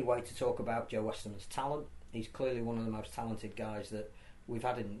not in any way to talk about Joe Westerman's talent. He's clearly one of the most talented guys that we've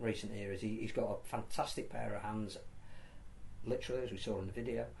had in recent years. He's got a fantastic pair of hands, literally, as we saw in the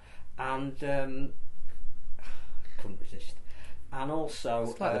video, and couldn't resist. And also,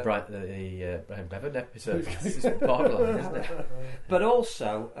 it's like the Brian Bevan episode. It's borderline, isn't it? But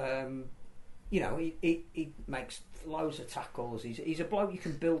also, you know, he makes loads of tackles. He's a bloke you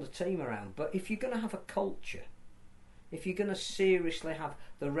can build a team around. But if you're going to have a culture, if you're going to seriously have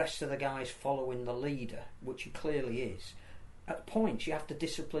the rest of the guys following the leader, which he clearly is, at points you have to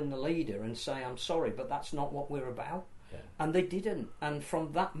discipline the leader and say, I'm sorry, but that's not what we're about. Yeah. And they didn't. And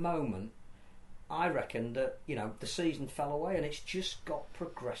from that moment, I reckon that, you know, the season fell away, and it's just got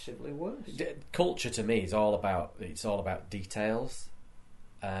progressively worse. Culture to me is all about details,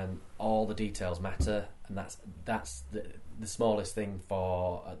 and all the details matter, and that's the smallest thing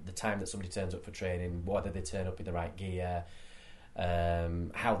for the time that somebody turns up for training, whether they turn up in the right gear,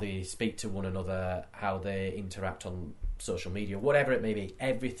 how they speak to one another, how they interact on social media, whatever it may be.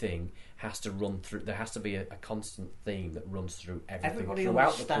 Everything has to run through. There has to be a constant theme that runs through everything. Everybody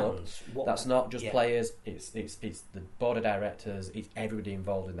throughout the club. That's not just players. It's the board of directors. It's everybody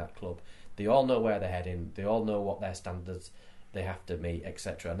involved in that club. They all know where they're heading. They all know what their standards they have to meet,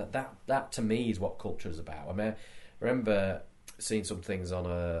 etc. And that to me is what culture is about. I mean, I remember seeing some things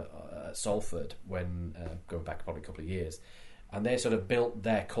on Salford when going back probably a couple of years, and they sort of built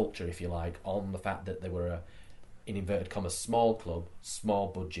their culture, if you like, on the fact that they were a, in inverted commas, small club, small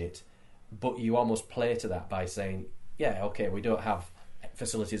budget, but you almost play to that by saying, yeah, okay, we don't have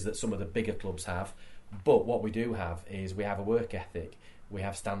facilities that some of the bigger clubs have. But what we do have is we have a work ethic, we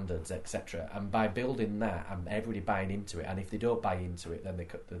have standards, etc. And by building that and everybody buying into it, and if they don't buy into it, then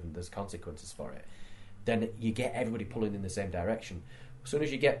there's consequences for it. Then you get everybody pulling in the same direction. As soon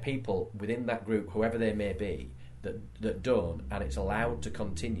as you get people within that group, whoever they may be, that don't, and it's allowed to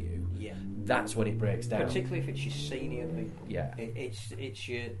continue, that's when it breaks down. Particularly if it's your senior people. Yeah, it's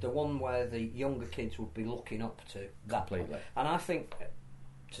the one where the younger kids would be looking up to. Completely. And I think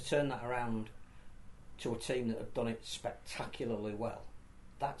to turn that around to a team that have done it spectacularly well,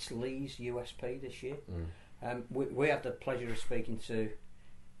 that's Lee's USP this year. We had the pleasure of speaking to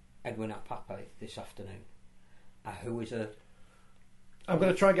Edwin Apape this afternoon, who is a... I'm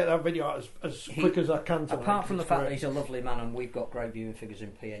going to try and get that video out as quick as I can. Apart from the fact that he's a lovely man and we've got great viewing figures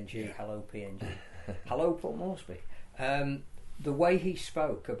in PNG, hello PNG, hello Paul Moresby. The way he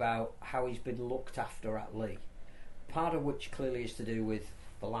spoke about how he's been looked after at Lee, part of which clearly is to do with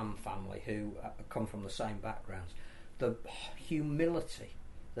the Lamb family who come from the same backgrounds, the humility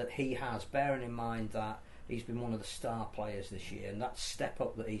that he has, bearing in mind that he's been one of the star players this year, and that step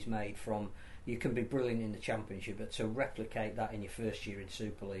up that he's made from, you can be brilliant in the Championship, but to replicate that in your first year in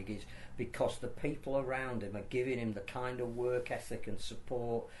Super League is because the people around him are giving him the kind of work ethic and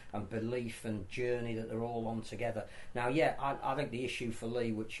support and belief and journey that they're all on together. Now, I think the issue for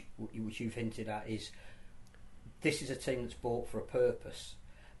Lee, which you've hinted at, is this is a team that's bought for a purpose,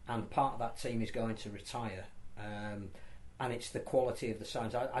 and part of that team is going to retire. And it's the quality of the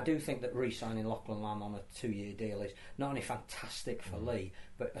signs. I do think that re-signing Lachlan Lamb on a 2-year deal is not only fantastic for Lee,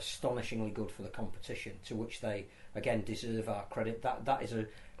 but astonishingly good for the competition, to which they, again, deserve our credit. That is a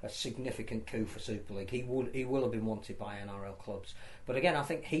significant coup for Super League. He will have been wanted by NRL clubs. But again, I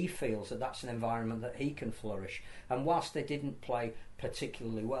think he feels that that's an environment that he can flourish. And whilst they didn't play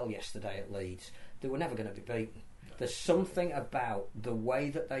particularly well yesterday at Leeds, they were never going to be beaten. There's something about the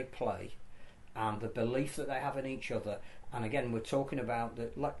way that they play and the belief that they have in each other. And again, we're talking about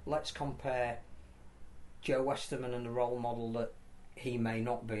that. Let's compare Joe Westerman and the role model that he may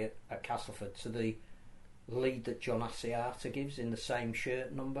not be at Castleford to the lead that John Asiata gives in the same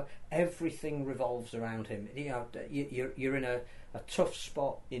shirt number. Everything revolves around him. You know, you're in a tough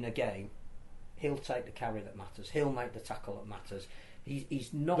spot in a game. He'll take the carry that matters. He'll make the tackle that matters.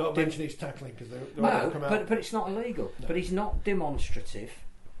 He's not. Don't mention his tackling because they're no, come out. But it's not illegal. No. But he's not demonstrative.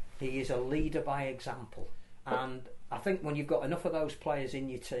 He is a leader by example, and I think when you've got enough of those players in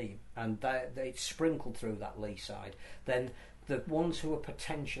your team and it's sprinkled through that Lee side, then the ones who are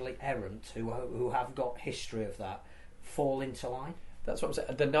potentially errant, who have got history of that, fall into line. That's what I'm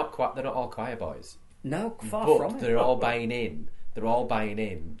saying. They're not all choir boys. No, far but from it. They're all buying in. They're all buying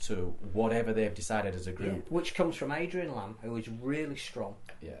in to whatever they've decided as a group. Yeah, which comes from Adrian Lamb, who is really strong.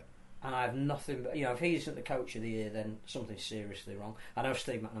 Yeah. And I have nothing but, if he isn't the coach of the year, then something's seriously wrong. I know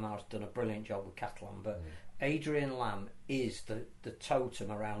Steve McNamara's done a brilliant job with Catalan, but Adrian Lamb is the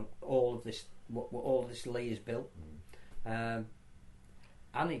totem around all of this, what all of this Lee is built. And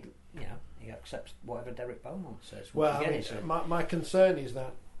he accepts whatever Derek Beaumont says. Well, my concern is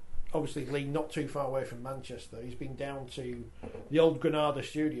that obviously Lee not too far away from Manchester. He's been down to the old Granada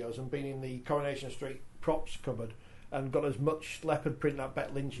studios and been in the Coronation Street props cupboard and got as much leopard print that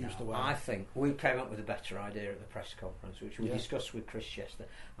Bet Lynch used to wear. I think we came up with a better idea at the press conference, which we discussed with Chris Chester.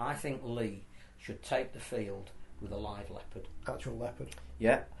 I think Lee should take the field with a live leopard. Actual leopard.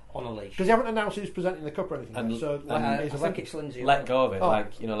 Yeah. On a leash. Because they haven't announced who's presenting the cup or anything. I think it's Lindsay. Let go of it,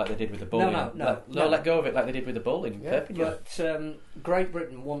 like they did with the bull. No. Let go of it like they did with the bull in Perpignan. But Great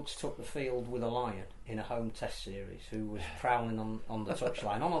Britain once took the field with a lion in a home test series who was prowling on the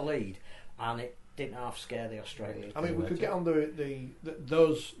touchline on a lead, and it didn't half scare the Australians. I mean, we could get on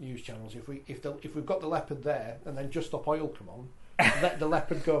those news channels if we've got the leopard there, and then Just Stop Oil come on, let the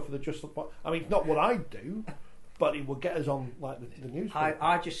leopard go for the Just Stop Oil. I mean, it's not what I'd do, but it would get us on like the news.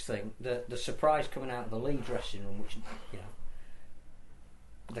 I just think that the surprise coming out of the Lee dressing room, which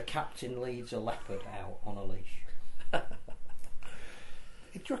the captain leads a leopard out on a leash. Do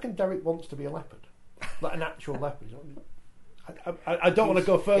you reckon Derek wants to be a leopard, like an actual leopard? I don't want to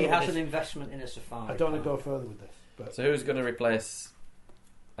go further. He has an investment in a safari. I don't want to go further with this. But. So who's going to replace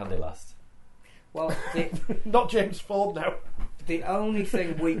Andy Last? Well, not James Ford now. The only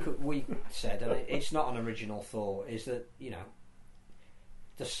thing we said, and it's not an original thought, is that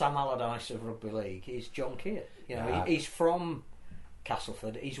the Sam Allardyce of rugby league is John Keir. He's from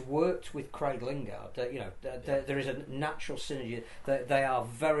Castleford. He's worked with Craig Lingard. There is a natural synergy. They are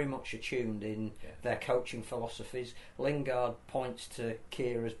very much attuned in their coaching philosophies. Lingard points to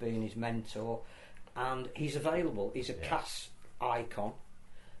Keir as being his mentor, and he's available. He's a Cass icon.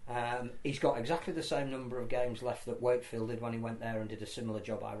 He's got exactly the same number of games left that Wakefield did when he went there and did a similar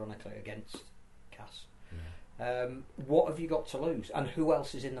job, ironically, against Cass. What have you got to lose? And who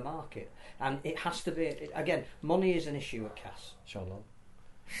else is in the market? And it has to be, again, money is an issue at Cass. Sean Long.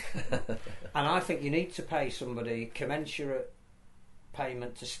 And I think you need to pay somebody commensurate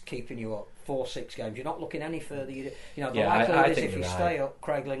payment to keeping you up 4-6 games. You're not looking any further. The likelihood is if you stay up,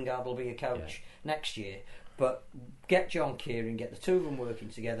 Craig Lingard will be your coach next year. But get John Kieran, get the two of them working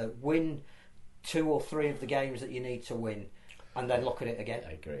together, win 2 or 3 of the games that you need to win, and then look at it again.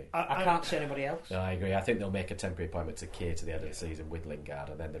 I agree. I can't see anybody else. No, I agree. I think they'll make a temporary appointment to Keir to the end of the season with Lingard,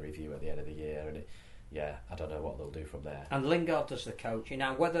 and then the review at the end of the year. And I don't know what they'll do from there. And Lingard does the coaching.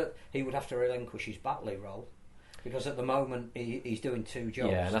 Now, whether he would have to relinquish his Batley role, because at the moment he's doing 2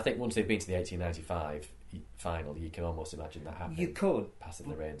 jobs. Yeah, and I think once they've been to the 1895 final, you can almost imagine that happening. You could passing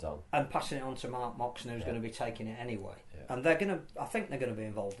the reins on and passing it on to Mark Moxon, who's going to be taking it anyway. Yeah. And they're going to. I think they're going to be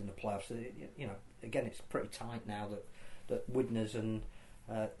involved in the playoffs. You know, again, it's pretty tight now that Widnes and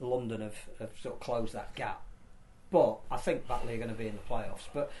London have sort of closed that gap. But I think Batley are going to be in the playoffs.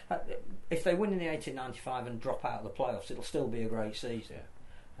 But if they win in the 1895 and drop out of the playoffs, it'll still be a great season.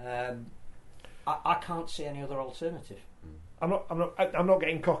 Yeah. I can't see any other alternative. I'm not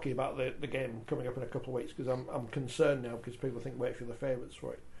getting cocky about the game coming up in a couple of weeks, because I'm concerned now because people think Wakefield are favourites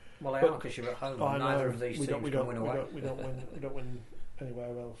for it. Well, they are, because you're at home. And neither of these teams can win away. We don't win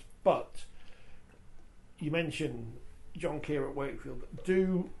anywhere else. But you mentioned John Keir at Wakefield.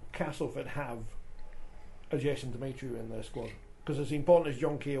 Do Castleford have a Jason Demetriou in their squad? Because as important as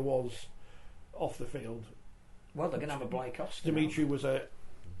John Keir was off the field, well, they're going to have a Blake Austin. Demetriou was a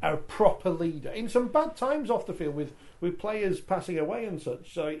proper leader in some bad times off the field with players passing away and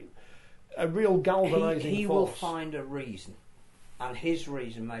such. So a real galvanising force. He will find a reason, and his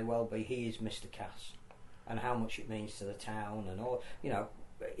reason may well be he is Mr. Cass, and how much it means to the town, and all. You know,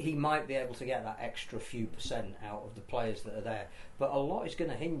 he might be able to get that extra few percent out of the players that are there, but a lot is going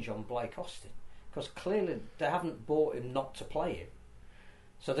to hinge on Blake Austin, because clearly they haven't bought him not to play him.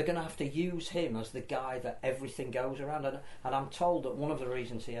 So they're going to have to use him as the guy that everything goes around. And I'm told that one of the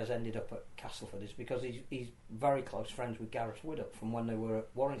reasons he has ended up at Castleford is because he's very close friends with Gareth Widdop from when they were at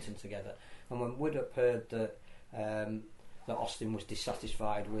Warrington together. And when Widdop heard that Austin was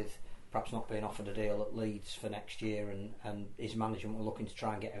dissatisfied with perhaps not being offered a deal at Leeds for next year, and his management were looking to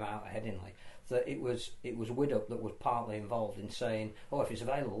try and get him out at Headingley, that it was Widdop that was partly involved in saying, if he's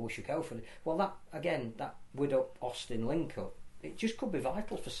available, we should go for it. Well, that Widdop-Austin link-up, it just could be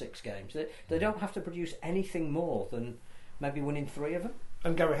vital for 6 games. They don't have to produce anything more than maybe winning 3 of them.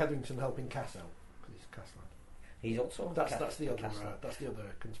 And Gary Hetherington helping Cass out, because he's Cass lad. He's also that's the other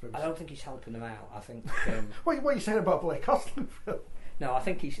conspiracy. I don't think he's helping them out. I think. What are you saying about Blake Austin? No, I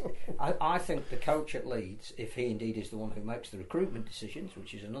think I think the coach at Leeds, if he indeed is the one who makes the recruitment decisions,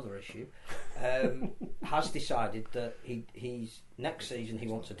 which is another issue, has decided that he's next season he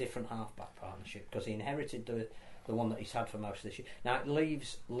wants a different half-back partnership, because he inherited the one that he's had for most of this year. Now it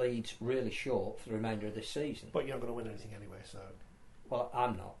leaves Leeds really short for the remainder of this season. But you're not going to win anything anyway, so. Well,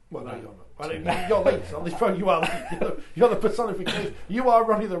 I'm not. Well, no, you're not. I mean, you're Leeds on this phone. You are. You're the personification. You are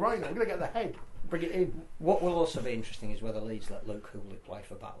Ronnie the Rhino. I'm going to get the head. Bring it in. What will also be interesting is whether Leeds let Luke Hooley play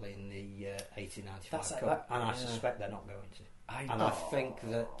for Batley in the 1895 Cup, and I suspect they're not going to. I think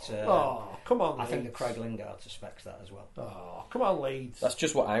that. Come on! I think that Craig Lingard suspects that as well. Oh, come on, Leeds! That's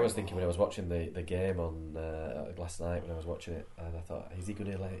just what I was thinking when I was watching the game on last night. When I was watching it, and I thought, is he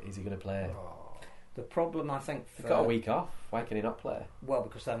going to play? Oh. The problem, I think, he's got a week off. Why can he not play? Well,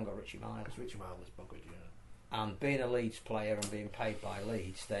 because they haven't got Richie Myers. Richie Myers is buggered, yeah. And being a Leeds player and being paid by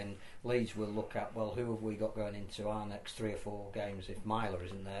Leeds, then Leeds will look at, well, who have we got going into our next 3 or 4 games if Myler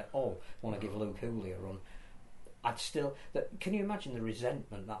isn't there? Oh, want to give Luke Hooley a run. Can you imagine the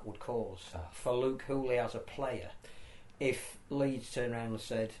resentment that would cause for Luke Hooley as a player if Leeds turned around and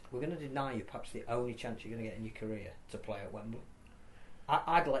said, we're going to deny you perhaps the only chance you're going to get in your career to play at Wembley?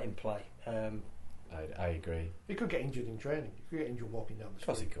 I'd let him play. I agree. He could get injured in training. He could get injured walking down the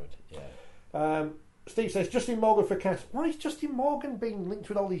street. Of course he could, yeah. Steve says, Justin Morgan for Cass. Why is Justin Morgan being linked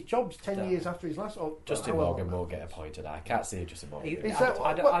with all these jobs 10 years after his last... Justin Morgan will get appointed. I can't see Justin Morgan.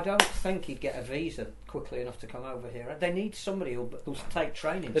 I don't think he'd get a visa quickly enough to come over here. They need somebody who'll take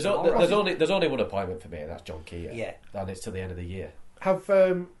training. There's only one appointment for me, and that's John Keir. Yeah. And it's till the end of the year. Have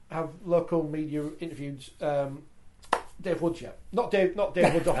local media interviewed... Dave Woods yet? Not Dave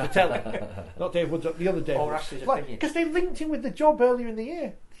Woods off the telly. Not Dave Woods, the other Dave Woods. Because they linked him with the job earlier in the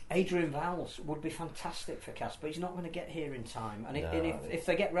year. Adrian Vowles would be fantastic for Cass, but he's not going to get here in time. And if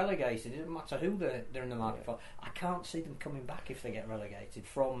they get relegated, it doesn't matter who they're in the market for. I can't see them coming back if they get relegated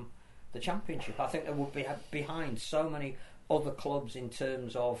from the Championship. I think they would be behind so many other clubs in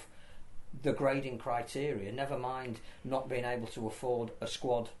terms of the grading criteria, never mind not being able to afford a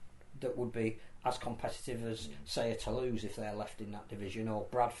squad that would be as competitive as, say, a Toulouse if they're left in that division, or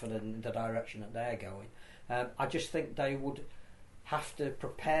Bradford and the direction that they're going. I just think they would have to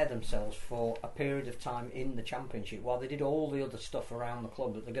prepare themselves for a period of time in the Championship while they did all the other stuff around the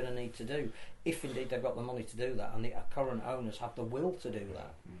club that they're going to need to do, if indeed they've got the money to do that and the current owners have the will to do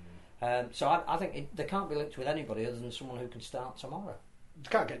that. So I think they can't be linked with anybody other than someone who can start tomorrow. You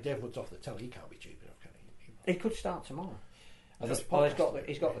can't get Dave Woods off the telly. He can't be cheap enough, can he? He could start tomorrow. He's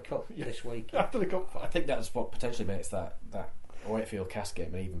got the cup this week. After the cup, I think that's what potentially makes that Wakefield Cast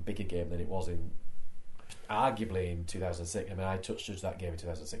game an even bigger game than it was arguably in 2006. I mean, I touched that game in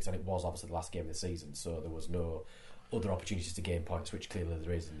 2006, and it was obviously the last game of the season, so there was no other opportunities to gain points, which clearly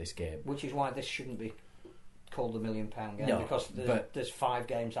there is in this game. Which is why this shouldn't be called the £1 million game, no, because there's 5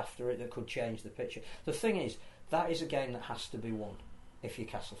 games after it that could change the picture. The thing is, that is a game that has to be won if you're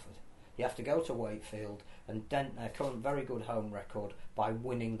Castleford. You have to go to Wakefield and dent their current very good home record by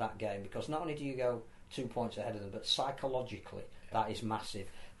winning that game, because not only do you go 2 points ahead of them, but psychologically that is massive.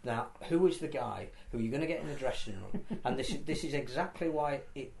 Now, who is the guy who you're going to get in the dressing room? And this is exactly why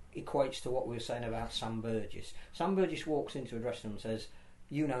it equates to what we were saying about Sam Burgess. Sam Burgess walks into a dressing room and says,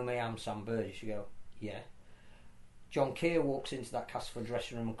 "You know me, I'm Sam Burgess." You go, "Yeah." John Keir walks into that Castleford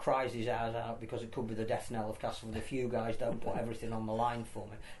dressing room and cries his eyes out because it could be the death knell of Castleford if you guys don't put everything on the line for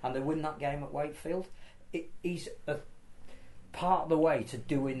me. And they win that game at Wakefield. He's a part of the way to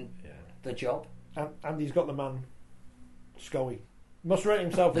doing the job. And he's got the man, Scully. Must rate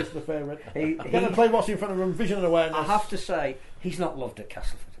himself as the favourite. He's going to play what's in front of him, vision and awareness. I have to say, he's not loved at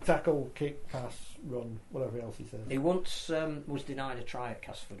Castleford. Tackle, kick, pass, run, whatever else he says. He once was denied a try at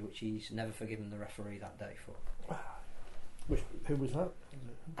Castleford, which he's never forgiven the referee that day for. Who was that?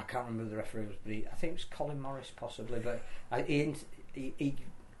 I can't remember who the referee was, but I think it was Colin Morris possibly. But I think he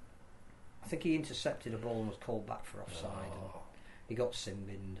intercepted a ball and was called back for offside. And he got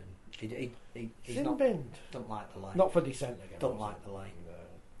sin-binned, and he's sin-binned? Don't like the lane. Not for dissent again. Don't like the lane.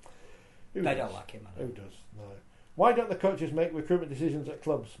 No. They don't like him. Who does? No. Why don't the coaches make recruitment decisions at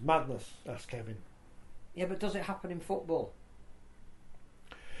clubs? Madness, asked Kevin. Yeah, but does it happen in football?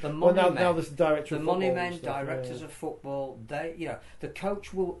 Now there's the director of football. The money men, directors of football, the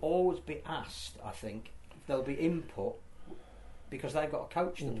coach will always be asked, I think. There'll be input because they've got to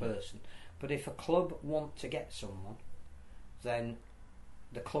coach the person. But if a club want to get someone, then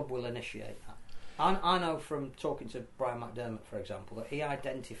the club will initiate that. I know from talking to Brian McDermott, for example, that he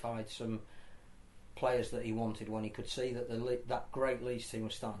identified some players that he wanted when he could see that that great Leeds team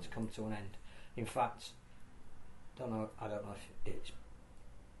was starting to come to an end. In fact, I don't know if it's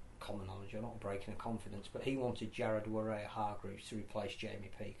common knowledge, I'm not breaking a confidence, but he wanted Jared Warrea-Hargreaves to replace Jamie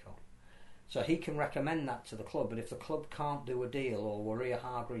Peacock. So he can recommend that to the club, but if the club can't do a deal or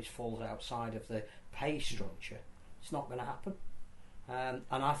Warrea-Hargreaves falls outside of the pay structure, it's not going to happen. And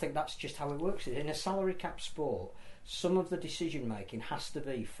I think that's just how it works. In a salary cap sport, some of the decision making has to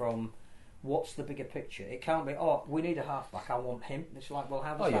be from what's the bigger picture. It can't be, we need a halfback, I want him. It's like, well,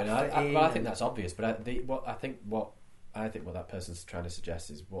 how does that fit in? I think that's obvious, but I think what that person's trying to suggest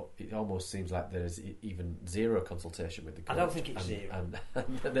is it almost seems like there is even zero consultation with the coach. I don't think it's zero.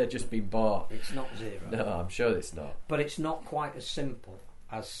 And they're just being bought. It's not zero. No, I'm sure it's not. But it's not quite as simple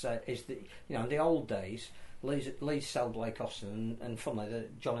as is the in the old days. Leeds sell Blake Austin, and funnily,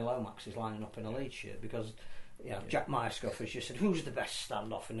 Johnny Lomax is lining up in a Leeds shirt because Jack Myerscough has just said, "Who's the best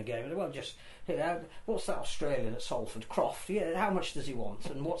standoff in the game?" And, well, just what's that Australian at Salford? Croft. Yeah, how much does he want?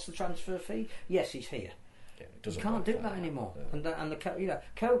 And what's the transfer fee? Yes, he's here. You can't do that anymore. No. And the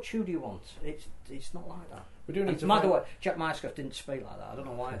coach, who do you want? It's not like that. We do need to. By the way, Jack Myerscough didn't speak like that. I don't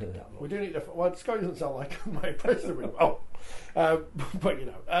know why I did that. We do need to. Well, Sky doesn't sound like my impression. But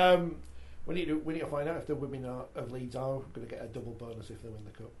we need to find out if the women of Leeds are going to get a double bonus if they win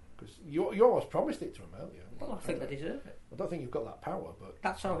the cup. Because you almost promised it to them earlier. Well, I think they deserve it. I don't think you've got that power, but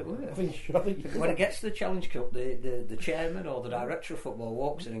that's how it works. I think when it gets to the Challenge Cup, the chairman or the director of football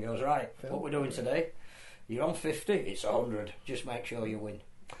walks in and goes, "Right, what we're doing today? You're on 50, it's 100. Just make sure you win."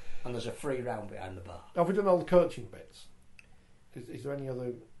 And there's a free round behind the bar. Have we done all the coaching bits? Is there any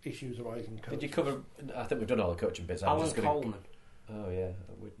other issues arising? Did you cover? I think we've done all the coaching bits. Alan Coleman. Oh yeah,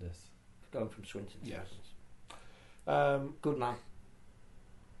 a witness. Going from Swinton. Yes. Good man.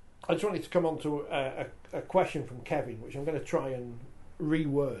 I just wanted to come on to a question from Kevin, which I'm going to try and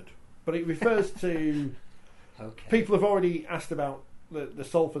reword, but it refers to people have already asked about the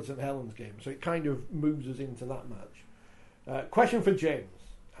Salford St Helens game, so it kind of moves us into that match. Question for James,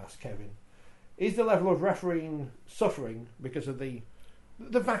 asked Kevin: is the level of refereeing suffering because of the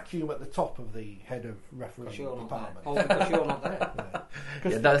vacuum at the top of the head of refereeing department? Because you're not there.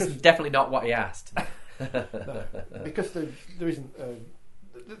 That's definitely not what he asked. No, because there isn't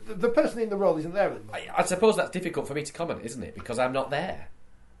the person in the role isn't there at the moment. I suppose that's difficult for me to comment, isn't it? Because I'm not there.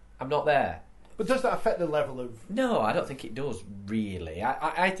 But does that affect the level of... No, I don't think it does, really.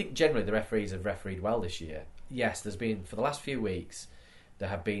 I think generally the referees have refereed well this year. Yes, there's been, for the last few weeks, there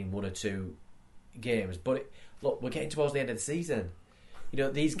have been 1 or 2 games. But, look, we're getting towards the end of the season.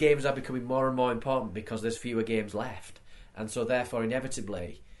 These games are becoming more and more important because there's fewer games left. And so, therefore,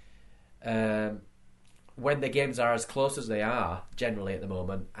 inevitably, when the games are as close as they are, generally at the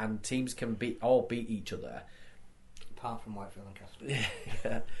moment, and teams can beat each other... Apart from Whitefield and Castle.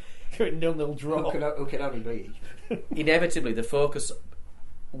 Yeah. 0-0 draw. Who could only beat each other. Inevitably, the focus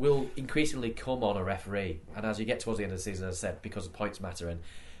will increasingly come on a referee. And as you get towards the end of the season, as I said, because the points matter. And,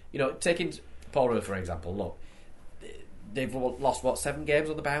 taking Paul Rowe, for example, look, they've lost, 7 games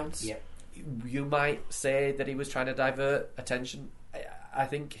on the bounce? Yeah. You might say that he was trying to divert attention. I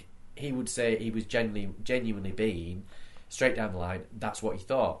think he would say he was genuinely being straight down the line. That's what he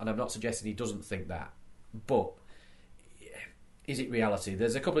thought. And I'm not suggesting he doesn't think that. But... is it reality?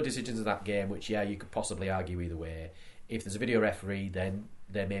 There's a couple of decisions in that game which, you could possibly argue either way. If there's a video referee, then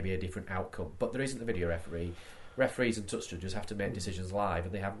there may be a different outcome. But there isn't a video referee. Referees and touch judges have to make decisions live,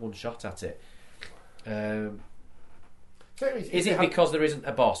 and they have one shot at it. Is it because there isn't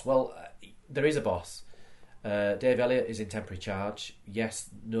a boss? Well, there is a boss. Dave Elliott is in temporary charge. Yes,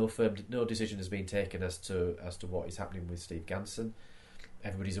 no decision has been taken as to what is happening with Steve Ganson.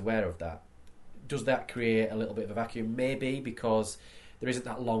 Everybody's aware of that. Does that create a little bit of a vacuum? Maybe, because there isn't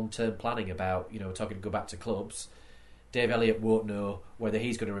that long-term planning about, talking to go back to clubs. Dave Elliott won't know whether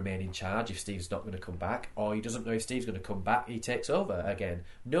he's going to remain in charge if Steve's not going to come back, or he doesn't know if Steve's going to come back, he takes over again.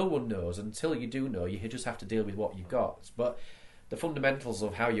 No one knows. Until you do know, you just have to deal with what you've got. But the fundamentals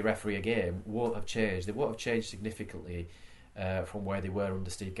of how you referee a game won't have changed. They won't have changed significantly from where they were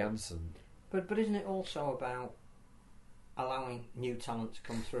under Steve Ganson. But isn't it also about allowing new talent to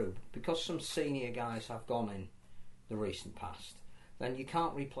come through? Because some senior guys have gone in the recent past, then you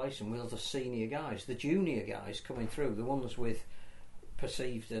can't replace them with other senior guys. The junior guys coming through, the ones with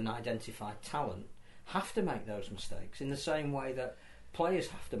perceived and identified talent, have to make those mistakes in the same way that players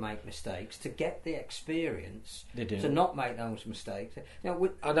have to make mistakes to get the experience to not make those mistakes.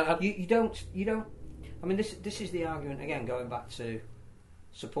 You don't. I mean, this is the argument again, going back to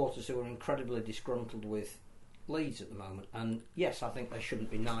supporters who are incredibly disgruntled with Leeds at the moment, and yes, I think they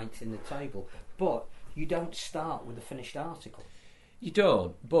shouldn't be ninth in the table, but you don't start with a finished article. You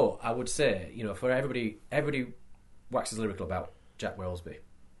don't, but I would say, for everybody waxes lyrical about Jack Wellesby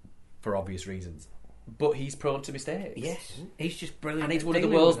for obvious reasons, but he's prone to mistakes. Yes, he's just brilliant, and he's one of the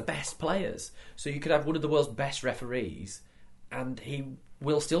world's best players. So you could have one of the world's best referees, and he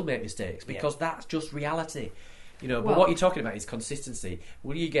will still make mistakes because that's just reality. But what you're talking about is consistency.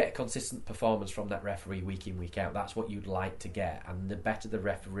 Will you get consistent performance from that referee week in, week out? That's what you'd like to get. And the better the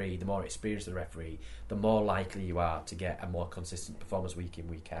referee, the more experienced the referee, the more likely you are to get a more consistent performance week in,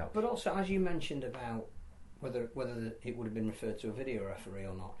 week out. But also, as you mentioned about whether it would have been referred to a video referee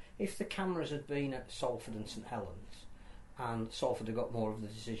or not, if the cameras had been at Salford and St Helens, and Salford had got more of the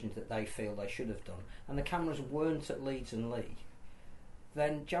decisions that they feel they should have done, and the cameras weren't at Leeds and Lee,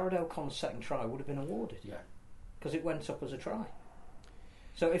 then Jared O'Connor's second try would have been awarded. Yeah. Because it went up as a try.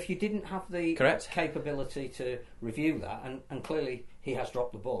 So if you didn't have the capability to review that, and clearly he has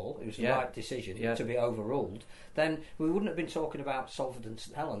dropped the ball, it was the right decision to be overruled, then we wouldn't have been talking about Salford and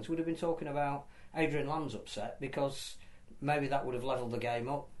St Helens. We'd have been talking about Adrian Lamb's upset because maybe that would have levelled the game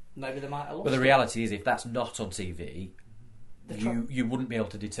up. Maybe they might have lost. But the reality is, if that's not on TV, you wouldn't be able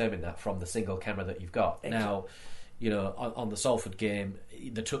to determine that from the single camera that you've got. Exactly. Now, on the Salford game,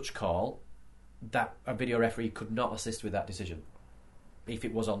 the touch call, that a video referee could not assist with that decision. If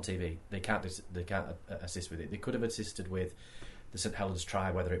it was on TV, they can't assist with it. They could have assisted with the St Helens try,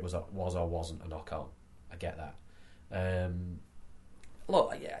 whether it was or wasn't a knock-on. I get that.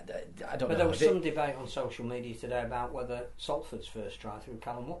 Look, I don't know. But there was some debate on social media today about whether Salford's first try through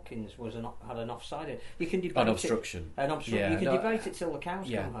Callum Watkins had an offside. You can debate an obstruction. You can debate it till the cows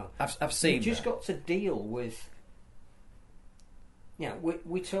come home. I've seen. You've just got to deal with.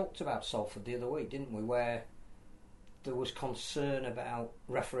 We talked about Salford the other week, didn't we? Where there was concern about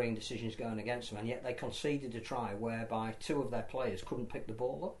refereeing decisions going against them, and yet they conceded a try whereby 2 of their players couldn't pick the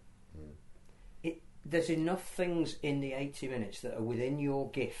ball up. There's enough things in the 80 minutes that are within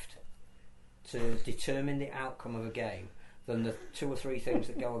your gift to determine the outcome of a game than the 2 or 3 things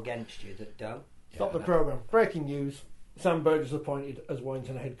that go against you that don't. Stop the programme. Breaking news. Sam Burgess appointed as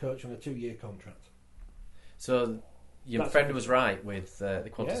Warrington head coach on a 2-year contract. So your friend was right with the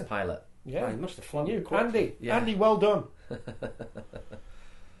Qantas pilot. Yeah, he must have flown you. Andy, well done.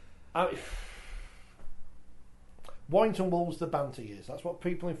 Warrington Wolves, the banter years. That's what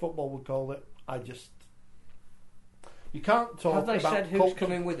people in football would call it. You can't talk Have they about said who's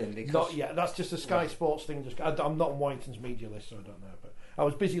coming with him? Because not yet. That's just a Sky Sports thing. I'm not on Warrington's media list, so I don't know. But I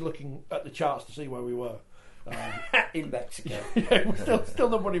was busy looking at the charts to see where we were. In Mexico. Yeah, we're still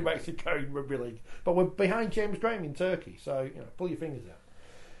number one in Mexico in rugby league, but we're behind James Graham in Turkey. So pull your fingers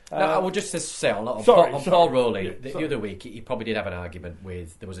out. No, I will just say on Paul Rowley, the other week he probably did have an argument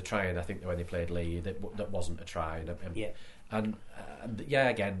with, there was a try, and I think when they played Lee that wasn't a try, and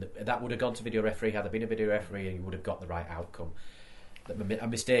again that would have gone to video referee. Had there been a video referee, and you would have got the right outcome. A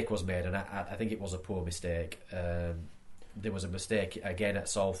mistake was made, and I think it was a poor mistake. There was a mistake again at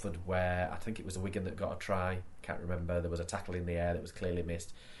Salford where I think it was a Wigan that got a try. Can't remember. There was a tackle in the air that was clearly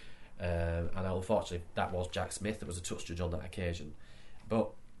missed, and unfortunately that was Jack Smith that was a touch judge on that occasion.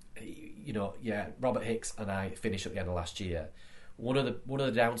 But Robert Hicks and I finished at the end of last year. One of the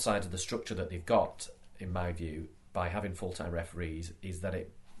downsides of the structure that they've got, in my view, by having full-time referees, is that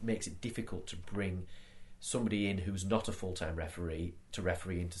it makes it difficult to bring somebody in who's not a full-time referee to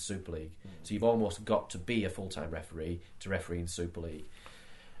referee into Super League. So you've almost got to be a full-time referee to referee in Super League.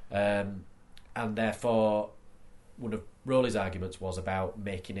 And therefore, one of Rowley's arguments was about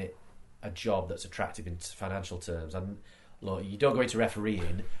making it a job that's attractive in financial terms. And look, you don't go into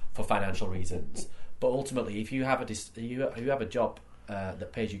refereeing for financial reasons, but ultimately, if you have a job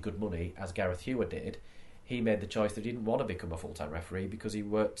that pays you good money, as Gareth Hewer did, he made the choice that he didn't want to become a full-time referee because he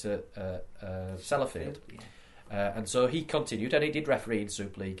worked at Sellafield. And so he continued, and he did referee in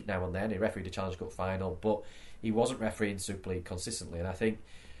Super League now and then. He refereed a Challenge Cup final, but he wasn't refereeing Super League consistently. And I think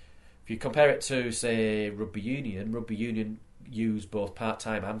if you compare it to, say, Rugby Union use both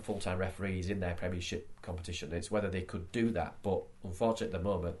part-time and full-time referees in their Premiership competition. It's whether they could do that, but unfortunately at the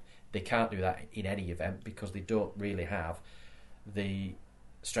moment they can't do that in any event because they don't really have the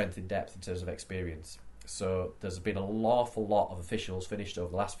strength in depth in terms of experience. So there's been an awful lot of officials finished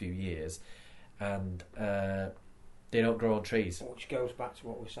over the last few years, and they don't grow on trees. Which goes back to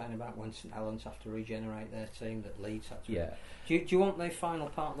what we were saying about when St Helens have to regenerate their team, that Leeds had to. Yeah. Do you want the final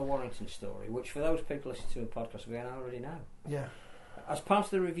part of the Warrington story, which for those people listening to the podcast we already know? Yeah. As part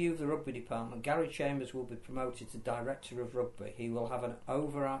of the review of the rugby department, Gary Chambers will be promoted to Director of Rugby. He will have an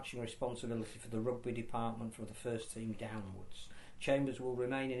overarching responsibility for the rugby department from the first team downwards. Chambers will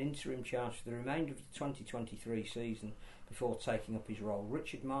remain in interim charge for the remainder of the 2023 season before taking up his role.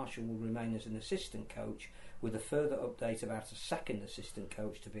 Richard Marshall will remain as an assistant coach, with a further update about a second assistant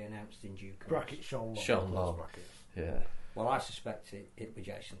coach to be announced in due course. Bracket Sean Long. Yeah. Well, I suspect it'll be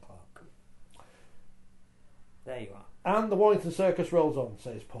Jason Clark. There you are. And the Warrington Circus rolls on,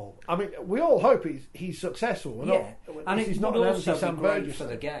 says Paul. I mean, we all hope he's successful. And he's it not would an also Sam be great Burgess for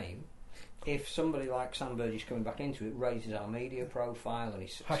the game if somebody like Sam Burgess coming back into it raises our media profile and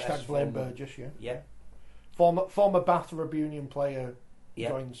he's successful. Hashtag blame Burgess, yeah. Yeah. Former Bath Rugby Union player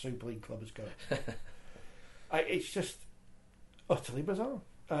joined the Super League club as coach. It's just utterly bizarre.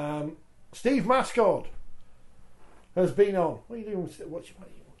 Steve Mascord has been on. What are you doing?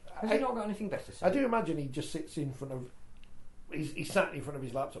 Has he not got anything better to say? I do imagine he just sits in front of. He's sat in front of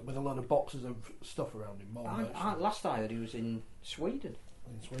his laptop with a lot of boxes of stuff around him. Last I heard he was in Sweden.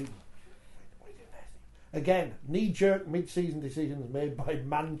 Again, knee-jerk mid-season decisions made by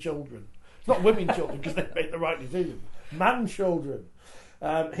man-children. It's not women-children because they make the right decision. Man-children.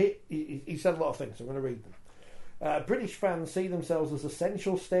 He said a lot of things, so I'm going to read them. British fans see themselves as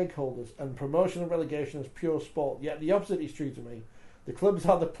essential stakeholders and promotion and relegation as pure sport, yet the opposite is true to me. The clubs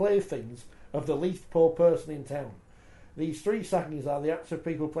are the playthings of the least poor person in town. These three sackings are the acts of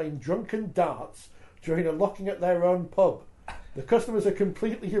people playing drunken darts during a locking at their own pub. The customers are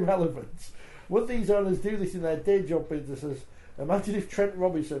completely irrelevant. Would these owners do this in their day job businesses? Imagine if Trent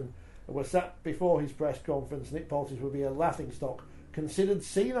Robinson were sat before his press conference. Nick Poultice would be a laughingstock, considered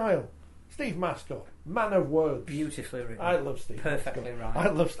senile. Steve Mascot, man of words. Beautifully written. I love Steve. Perfectly Mascot.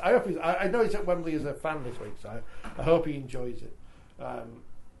 right. I know he's at Wembley as a fan this week, so I hope he enjoys it.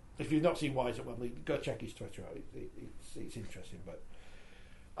 If you've not seen why he's at Wembley, go check his Twitter out. It's interesting, but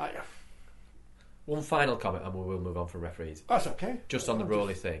one final comment, and we will move on from referees. That's okay. Just on the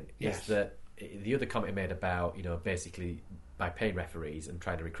Rowley thing, yes. Is that the other comment he made about basically by paying referees and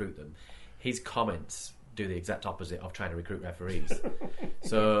trying to recruit them, his comments do the exact opposite of trying to recruit referees.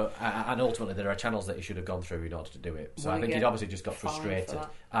 So, and ultimately there are channels that he should have gone through in order to do it. So I think he'd obviously just got frustrated.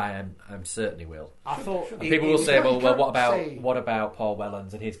 I certainly will. I thought people will say, well, what about Paul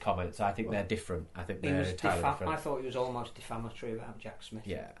Wellens and his comments? I think they're different. I think they're entirely different. I thought he was almost defamatory about Jack Smith.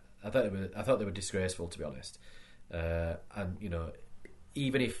 Yeah, I thought they were disgraceful, to be honest. And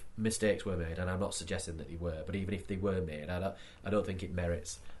even if mistakes were made, and I'm not suggesting that they were, but even if they were made, I don't think it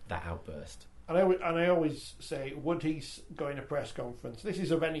merits that outburst. I always say, would he go in a press conference? This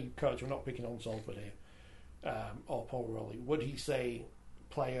is of any coach. I'm not picking on Salford here or Paul Rowley. Would he say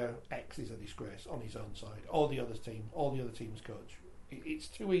player X is a disgrace on his own side, or the other team's coach? It's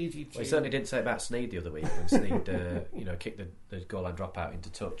too easy to. Well, he certainly didn't say about Sneed the other week when Sneed, kicked the goal line dropout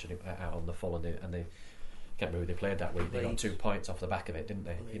into touch and it out on the full, and they can't remember who they played that week. They got 2 points off the back of it, didn't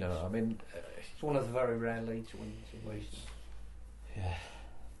they? Leeds. You know, I mean, it's one of the very rare Leeds wins in Leeds. Yeah.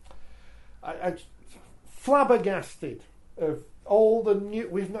 I flabbergasted of all the new.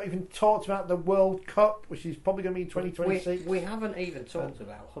 We've not even talked about the World Cup, which is probably going to be in 2026. We haven't even talked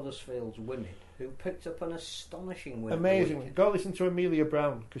about Huddersfield's women, who picked up an astonishing win. Amazing. Go listen to Amelia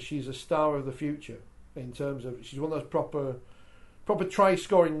Brown, because she's a star of the future in terms of she's one of those proper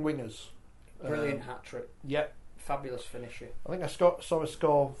try-scoring wingers. Brilliant hat trick. Yep. Fabulous finisher. I think I saw her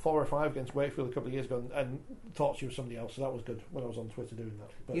score 4 or 5 against Wakefield a couple of years ago, and thought she was somebody else. So that was good when I was on Twitter doing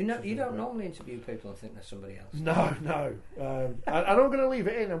that. But you don't normally interview people and think they're somebody else. No. And I'm going to leave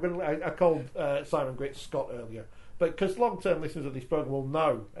it in. I called Simon Great Scott earlier, but because long-term listeners of this program will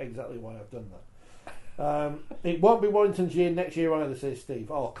know exactly why I've done that. It won't be Warrington's year next year either, says Steve.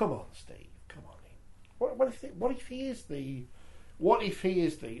 Oh, come on, Steve. Come on. What if he is the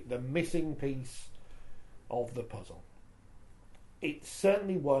missing piece of the puzzle? It's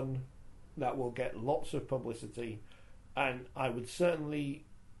certainly one that will get lots of publicity, and I would certainly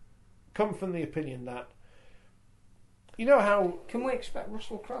come from the opinion that, you know how... Can we expect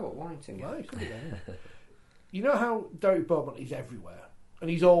Russell Crowe at Warrington? No, he could be there. You know how Derek Beaumont is everywhere, and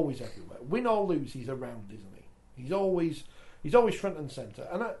he's always everywhere. Win or lose, he's around, isn't he? He's always front and centre.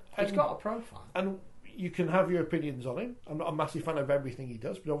 He's got a profile. And you can have your opinions on him. I'm not a massive fan of everything he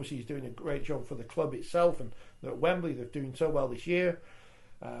does, but obviously he's doing a great job for the club itself, and they're at Wembley, they're doing so well this year.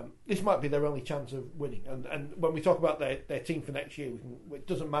 This might be their only chance of winning, and when we talk about their team for next year, it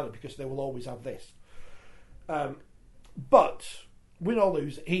doesn't matter because they will always have this. But win or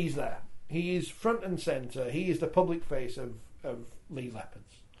lose, he's there. He is front and centre. He is the public face of Lee Leopards.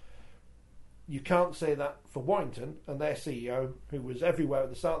 You can't say that for Warrington and their CEO, who was everywhere at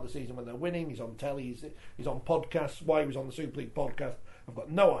the start of the season when they're winning. He's on telly, he's on podcasts. Why he was on the Super League podcast, I've got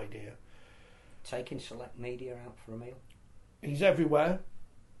no idea. Taking select media out for a meal. He's everywhere,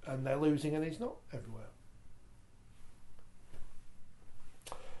 and they're losing, and he's not everywhere.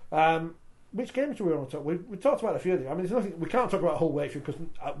 Which games do we want to talk? We talked about a few of them. I mean, there's nothing we can't talk about Hull Wakefield because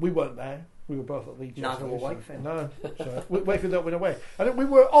we weren't there. We were both at Leeds. Neither were Wakefield. No, so Wakefield don't win away. And we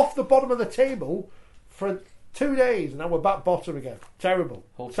were off the bottom of the table for 2 days, and now we're back bottom again. Terrible.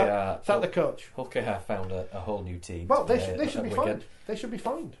 Sat the coach. Hull have found a whole new team. Well, they should be fined. They should be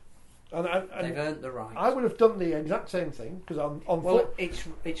fined. And they've earned the right. I would have done the exact same thing because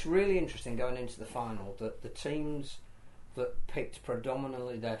it's really interesting going into the final that the teams that picked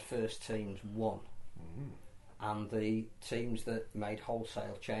predominantly their first teams won, and the teams that made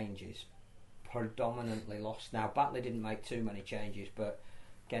wholesale changes predominantly lost. Now Batley didn't make too many changes, but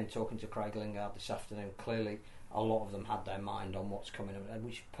again, talking to Craig Lingard this afternoon, clearly a lot of them had their mind on what's coming up,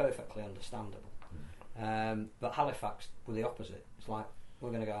 which is perfectly understandable. But Halifax were the opposite. It's like, we're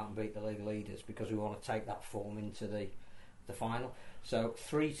going to go out and beat the league leaders because we want to take that form into the final. So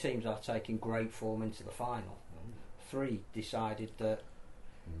 3 teams are taking great form into the final. 3 decided that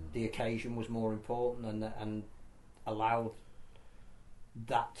the occasion was more important and allowed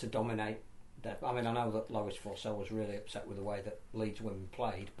that to dominate. I mean, I know that Lois Forsell was really upset with the way that Leeds women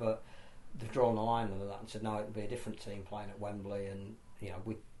played, but they've drawn a line under that and said no, it would be a different team playing at Wembley, and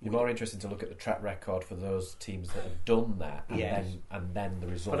you're more interested to look at the track record for those teams that have done that, and then the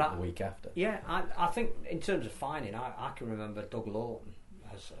result the week after. Yeah, I think in terms of fining, I can remember Doug Lawton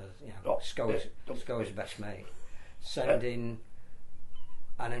as Scoey's best mate, sending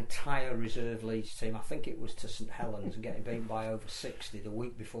an entire reserve Leeds team, I think it was to St Helens, and getting beaten by over 60 the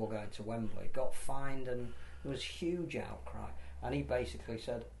week before going to Wembley. Got fined, and there was huge outcry, and he basically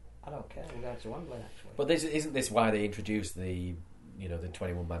said, I don't care, we're going to Wembley next week. But isn't this why they introduced the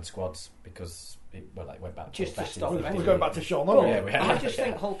 21-man squads, because it went back just to stop. We're going back to Sean. I just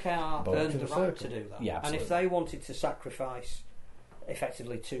think Hull KR earned the right to do that. Yeah, and if they wanted to sacrifice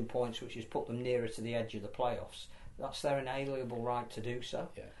effectively 2 points, which is put them nearer to the edge of the playoffs, that's their inalienable right to do so.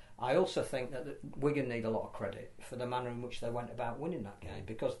 Yeah. I also think that Wigan need a lot of credit for the manner in which they went about winning that game,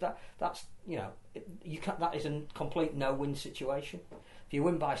 because that's that is a complete no-win situation. If you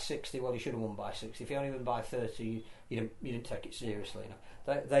win by 60, well, you should have won by 60. If you only win by 30, you didn't take it seriously enough.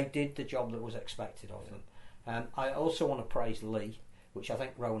 They did the job that was expected of them. I also want to praise Lee, which I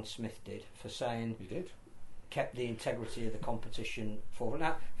think Rowan Smith did, for saying he did. Kept the integrity of the competition forward.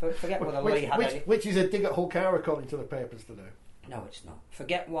 Now, forget whether Lee had which is a dig at Hull KR according to the papers today. No, it's not.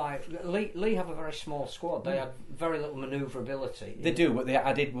 Forget why. Lee have a very small squad. They have very little manoeuvrability. They do, but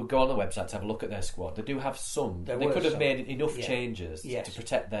I did go on the website to have a look at their squad. They do have some. They could have made enough changes to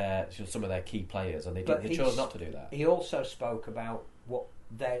protect some of their key players, and they chose not to do that. He also spoke about what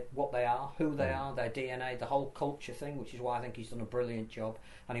they are, who they are, their DNA, the whole culture thing, which is why I think he's done a brilliant job.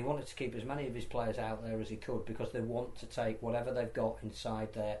 And he wanted to keep as many of his players out there as he could, because they want to take whatever they've got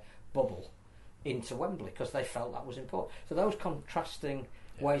inside their bubble into Wembley, because they felt that was important. So those contrasting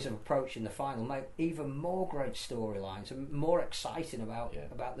ways of approaching the final make even more great storylines and more exciting about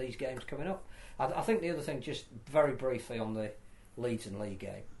these games coming up. I think the other thing, just very briefly on the Leeds and Lee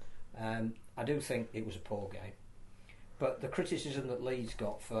game, I do think it was a poor game, but the criticism that Leeds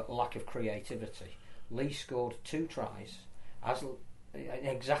got for lack of creativity, Lee scored 2 tries in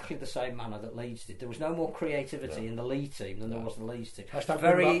exactly the same manner that Leeds did. There was no more creativity in the Lee team than there was the Leeds team.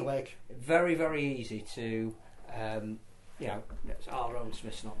 Very, very easy to, Owen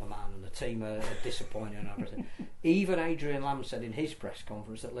Smith's not the man, and the team are disappointing and everything. Even Adrian Lamb said in his press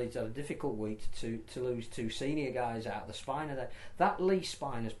conference that Leeds had a difficult week to lose 2 senior guys out of the spine of that Lee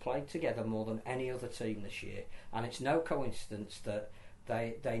spine has played together more than any other team this year, and it's no coincidence that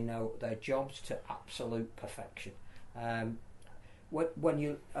they know their jobs to absolute perfection. When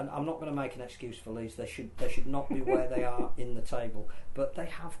you, and I'm not going to make an excuse for Leeds, they should not be where they are in the table, but they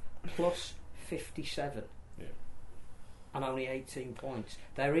have plus 57 and only 18 points.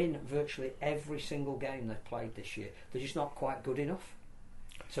 They're in virtually every single game they've played this year. They're just not quite good enough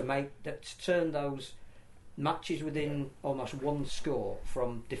to turn those matches within almost 1 score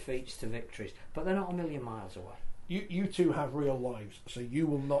from defeats to victories, but they're not a million miles away. You two have real lives, so you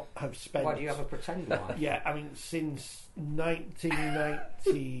will not have spent... Why do you have a pretend life? Yeah, I mean, since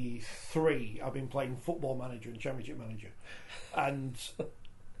 1993, I've been playing Football Manager and Championship Manager. And...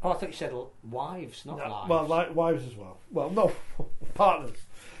 I thought you said wives, not lives. Well, wives as well. Well, no, partners.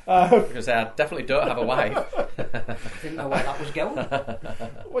 I was going to say, I definitely don't have a wife. I didn't know where that was going.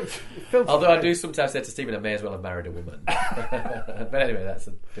 Although I do sometimes say to Stephen, I may as well have married a woman. But anyway, that's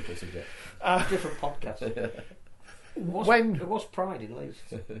a different subject. Different podcast. It was pride in Leeds.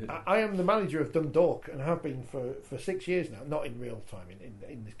 I am the manager of Dundalk and have been for 6 years now, not in real time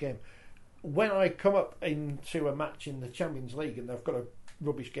in this game. When I come up into a match in the Champions League and they've got a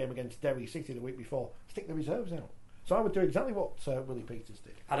rubbish game against Derry City the week before, stick the reserves out. So I would do exactly what Willie Peters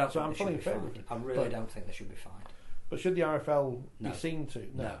did. I don't think they should be fined. I really don't think they should be fined. But should the RFL be seen to?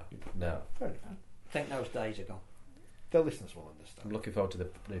 No. Fair enough. I think those days are gone. The listeners will understand. I'm looking forward to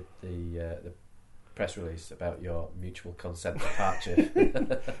the press release about your mutual consent departure.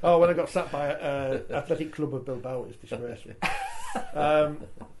 Oh, when I got sacked by Athletic Club of Bilbao, it was disgraceful.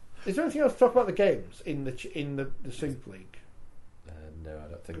 Is there anything else to talk about the games in the Super League? No, I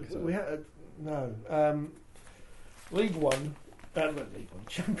don't think so. We had League One,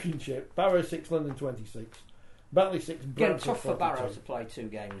 Championship. Barrow 6, London 26. Batley 6. Getting tough for Barrow to play 2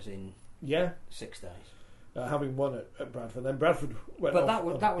 games in 6 days. Having won at Bradford, then Bradford went. But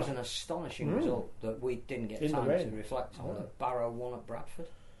that was an astonishing result that we didn't get time to reflect on. That Barrow won at Bradford.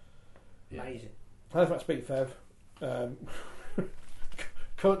 Amazing. Halifax beat Fev.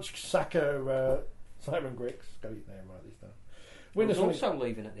 Coach Saka, Simon Griggs, got his name right this time. Winners also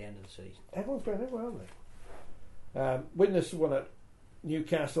leaving at the end of the season. Everyone's going everywhere, aren't they? Winners won at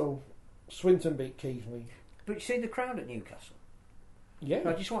Newcastle. Swinton beat Keighley. But you see the crowd at Newcastle. Yeah,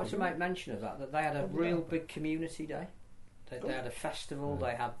 I just wanted to make mention of that they had a real big community day. They had a festival.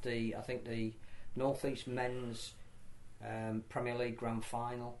 They had the North East Men's Premier League Grand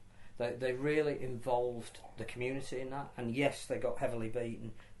Final. They really involved the community in that, and yes, they got heavily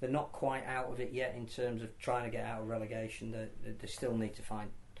beaten. They're not quite out of it yet in terms of trying to get out of relegation. They still need to find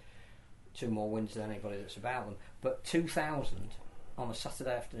 2 more wins than anybody that's about them. But 2,000 on a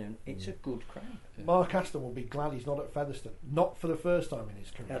Saturday afternoon, it's a good crowd. Mark Aston will be glad he's not at Featherstone, not for the first time in his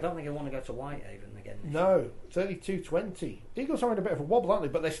career. I don't think he'll want to go to Whitehaven again. No, 32-20. Eagles are in a bit of a wobble, aren't they?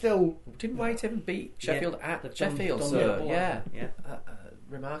 But they're still. Didn't Whitehaven beat Sheffield at Sheffield?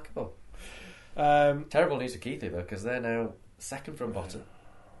 Remarkable. Terrible news to Keighley though, because they're now second from bottom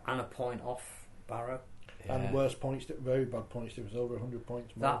and a point off Barrow. And worse points, very bad points. It was over 100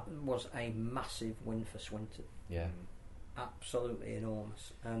 points more. That was a massive win for Swinton. Yeah, absolutely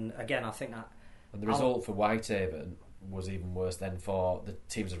enormous. And again, I think that. And the result for Whitehaven was even worse than for the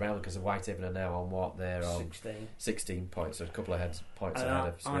teams around, because Whitehaven are now on what they're on 16 points, so a couple of points ahead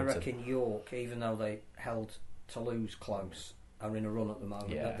of Swinton. I reckon York, even though they held Toulouse close, are in a run at the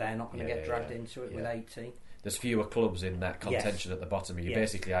moment, but they're not going to get dragged into it with 18. There's fewer clubs in that contention at the bottom. You're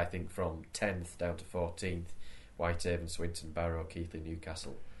basically, I think, from 10th down to 14th. Whitehaven, Swinton, Barrow, Keighley,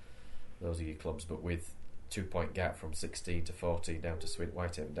 Newcastle. Those are your clubs, but with 2-point gap from 16 to 14 down to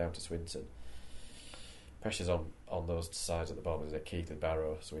Whitehaven down to Swinton. Pressure's on those sides at the bottom, is it? Keith and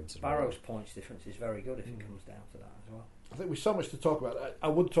Barrow, Swinton. Barrow's points difference is very good if it comes down to that as well. I think we've so much to talk about. I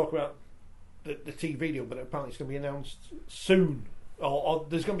would talk about the TV deal, but apparently it's going to be announced soon. Or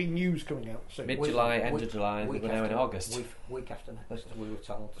there's going to be news coming out soon. Mid-July, end of July, we're now in August. Week after next, we were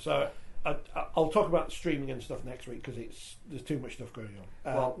told. So I'll talk about streaming and stuff next week because there's too much stuff going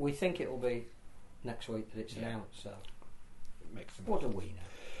on. Well, we think it will be next week that it's announced. So it makes sense. What do we know?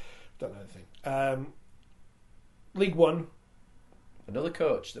 Don't know anything. League One. Another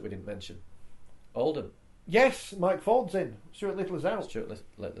coach that we didn't mention, Oldham. Yes, Mike Ford's in. Stuart Littler's out. Stuart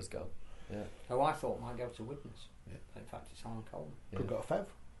Littler's gone. Yeah. Who I thought might go to Widnes. Yeah. In fact, it's Alan Coleman. Yeah. Could go to Fev.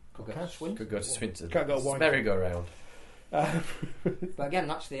 Could go to Swinton. Could go to Swinton. Can't go to White. Merry-go-round. But again,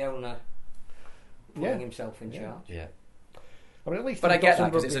 that's the owner putting himself in charge. Yeah. I mean, at least. But I get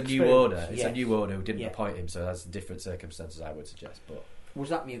that because it's a new owner. It's Yes. a new owner who didn't appoint him, so that's different circumstances, I would suggest. But was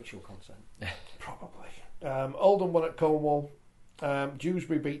that mutual consent? Probably. Oldham won at Cornwall.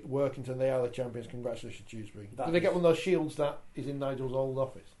 Dewsbury beat Workington. They are the champions. Congratulations, Dewsbury. Did they get one of those shields that is in Nigel's old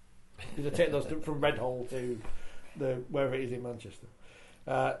office? Did they take those from Redhall to wherever it is in Manchester?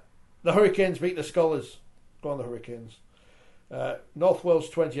 The Hurricanes beat the Scholars. Go on, the Hurricanes. North Wales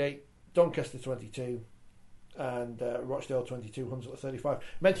 28, Doncaster 22, and Rochdale 22, Hunslet 35.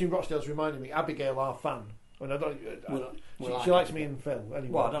 Mentioning Rochdale's reminded me, Abigail, our fan. I mean, she likes me and Phil. Anyway,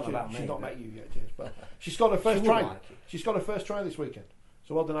 well, I don't know about me. She's not met you yet, James, but she's got her first try. She's got her first try this weekend.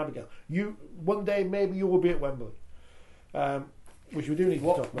 So well done, Abigail. One day maybe you will be at Wembley, which we do need to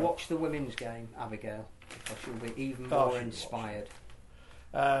talk about. Watch the women's game, Abigail, because she'll be even more inspired.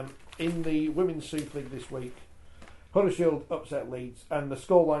 In the Women's Super League this week, Huddersfield upset Leeds, and the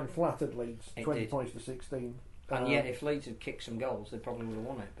scoreline flattered Leeds, 20 points to 16. And yet, if Leeds had kicked some goals, they probably would have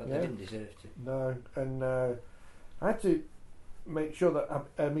won it, but they didn't deserve to. No, and I had to make sure that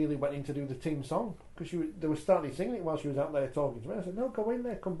Amelia went in to do the team song because they were starting singing it while she was out there talking to me. I said, "No, go in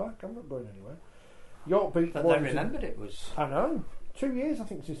there, come back. I'm not going anywhere." York beat. But they remembered it was. I know. 2 years, I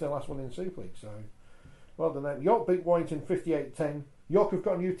think, since their last one in the Super League. So, well done them. York beat Warrington 58-10. York have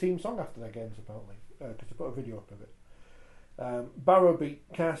got a new team song after their games apparently because they put a video up of it. Barrow beat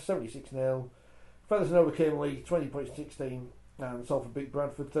Cass 76-0. Feathers overcame Leeds 20 points to 16, and Salford beat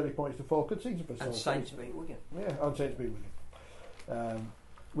Bradford 30 points to 4. Good season for Salford. And Saints beat Wigan. Yeah, and Saints beat Wigan.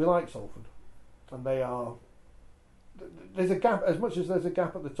 We like Salford, and they are. There's a gap as much as there's a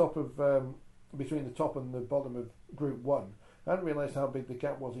gap at the top of between the top and the bottom of Group 1. I hadn't realised how big the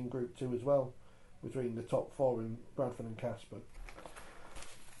gap was in Group 2 as well, between the top 4 in Bradford and Cass. But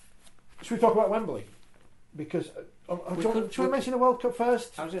should we talk about Wembley? Because should we mention the World Cup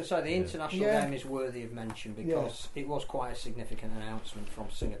first? I was going to say the international game is worthy of mention because it was quite a significant announcement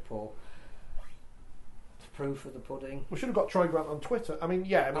from Singapore. The proof of the pudding. We should have got Troy Grant on Twitter. I mean,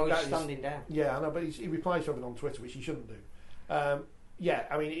 he's standing down. Yeah, I know, but he replies to everything on Twitter, which he shouldn't do. I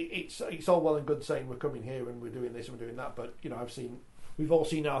mean, it's all well and good saying we're coming here and we're doing this and we're doing that, but we've all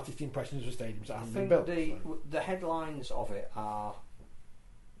seen artist impressions of stadiums that haven't been built. The headlines of it are.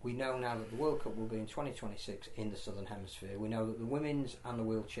 We know now that the World Cup will be in 2026 in the Southern Hemisphere. We know that the women's and the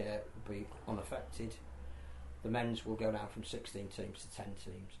wheelchair will be unaffected. The men's will go down from 16 teams to 10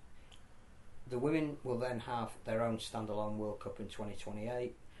 teams. The women will then have their own standalone World Cup in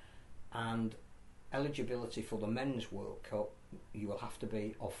 2028, and eligibility for the men's World Cup, you will have to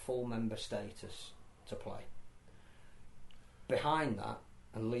be of full member status to play. Behind that,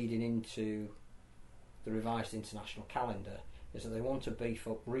 and leading into the revised international calendar, is that they want to beef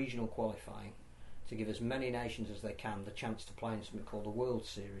up regional qualifying to give as many nations as they can the chance to play in something called the World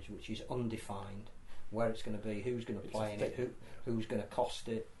Series, which is undefined, where it's going to be, who's going to play in it, who's going to cost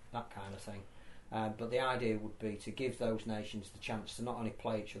it, that kind of thing. But the idea would be to give those nations the chance to not only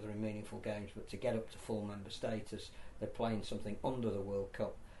play each other in meaningful games, but to get up to full member status. They're playing something under the World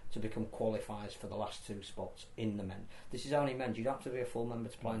Cup to become qualifiers for the last 2 spots in the men. This is only men's. You don't have to be a full member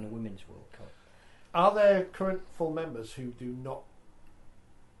to play in the Women's World Cup. Are there current full members who do not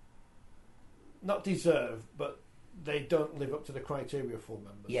deserve, but they don't live up to the criteria of full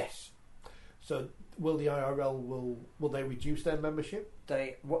members? Yes. So will the IRL will they reduce their membership?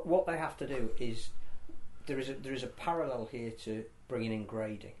 What they have to do is there is a parallel here to bringing in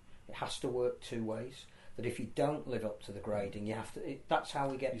grading. It has to work 2 ways. That if you don't live up to the grading, you have to. That's how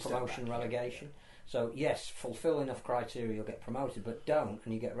we get promotion relegation. So yes, fulfil enough criteria, you'll get promoted, but don't,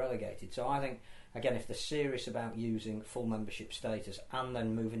 and you get relegated. So I think. Again, if they're serious about using full membership status and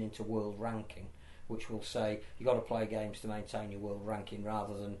then moving into world ranking, which will say you've got to play games to maintain your world ranking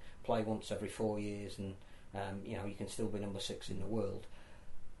rather than play once every 4 years and you can still be number 6 in the world.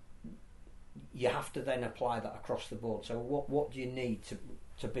 you have to then apply that across the board. So what do you need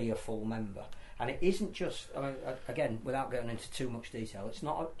to be a full member? And it isn't just, I mean, again, without getting into too much detail, it's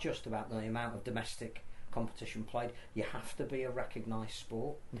not just about the amount of domestic competition played. You have to be a recognised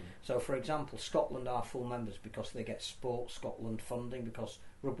sport. So, for example, Scotland are full members because they get Sport Scotland funding, because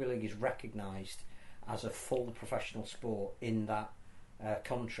rugby league is recognised as a full professional sport in that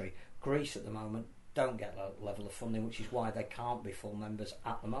country. Greece at the moment don't get that level of funding, which is why they can't be full members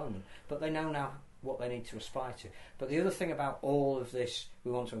at the moment. But they know now what they need to aspire to. But the other thing about all of this,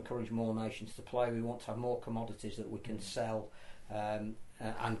 we want to encourage more nations to play. We want to have more commodities that we can sell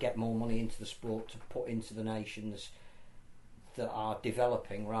and get more money into the sport to put into the nations that are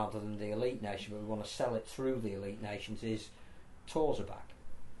developing rather than the elite nation, but we want to sell it through the elite nations. Is tours are back.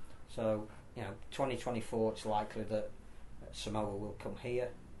 So, 2024 it's likely that Samoa will come here.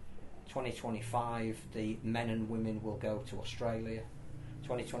 2025 the men and women will go to Australia.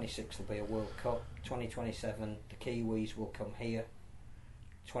 2026 will be a World Cup. 2027 the Kiwis will come here.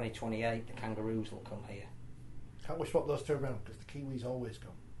 2028 the Kangaroos will come here. Can't we swap those two around, because the Kiwis always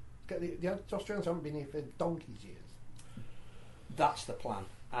come. The Australians haven't been here for donkey's years. That's the plan,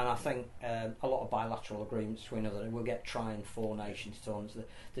 and I think a lot of bilateral agreements between other. We'll get Tri-4 Nations tournaments.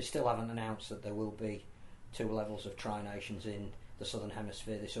 They still haven't announced that there will be 2 levels of Tri-Nations in the Southern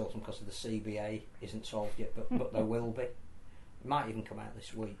Hemisphere this autumn because of the CBA isn't solved yet, but there will be. It might even come out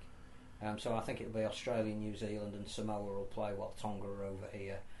this week. So I think it'll be Australia, New Zealand and Samoa will play while Tonga are over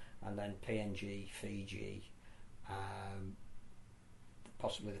here, and then PNG, Fiji,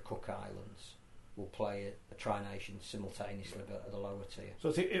 possibly the Cook Islands will play a Tri-Nation simultaneously, but at the lower tier.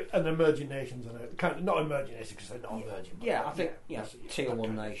 So it's an emerging nations, and not emerging nations because they're not emerging. Yeah, I think tier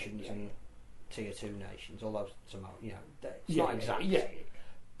 1 nations and tier 2 nations, although it's not exactly. Yeah.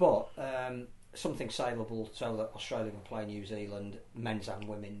 But something saleable so that Australia can play New Zealand, men's and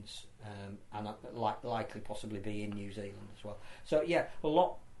women's, and likely possibly be in New Zealand as well. So a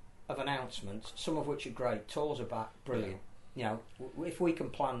lot of announcements, some of which are great. Tours are back, brilliant. If we can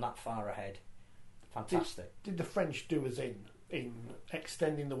plan that far ahead, fantastic. Did the French do us in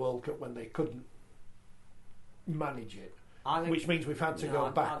extending the World Cup when they couldn't manage it? Which means we've had to go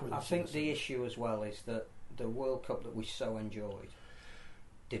backwards. I think the issue as well is that the World Cup that we so enjoyed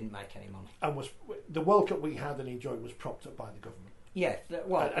didn't make any money. And the World Cup we had and enjoyed was propped up by the government. Yeah,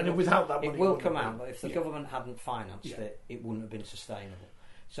 and without that money, it will come out. But if the government hadn't financed it, it wouldn't have been sustainable.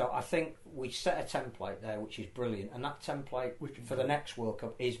 So I think we set a template there, which is brilliant, and that template for the next World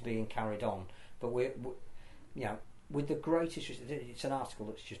Cup is being carried on. But we with the greatest, it's an article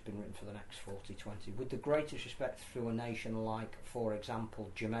that's just been written for the next Forty20. With the greatest respect through a nation like, for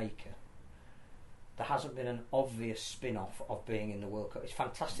example, Jamaica, there hasn't been an obvious spin-off of being in the World Cup. It's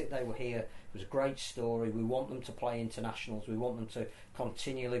fantastic they were here. It was a great story. We want them to play internationals. We want them to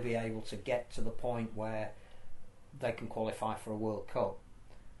continually be able to get to the point where they can qualify for a World Cup.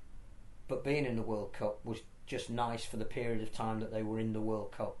 But being in the World Cup was just nice for the period of time that they were in the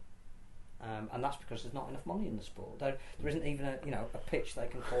World Cup. And that's because there's not enough money in the sport. There isn't even a pitch they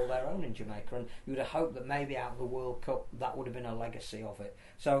can call their own in Jamaica, and you would have hoped that maybe out of the World Cup that would have been a legacy of it.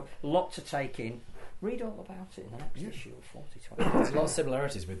 So a lot to take in. Read all about it in the next issue of Forty20. There's a lot of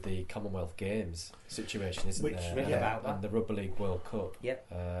similarities with the Commonwealth Games situation, isn't there? About that. And the Rugby League World Cup.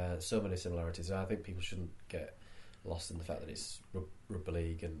 Yep. So many similarities. I think people shouldn't get lost in the fact that it's Rugby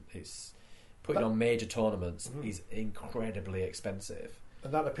League and it's putting on major tournaments is incredibly expensive.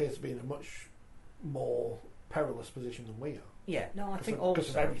 And that appears to be in a much more perilous position than we are. Yeah, no, I think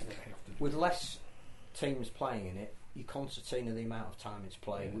also with less teams playing in it, you concertina the amount of time it's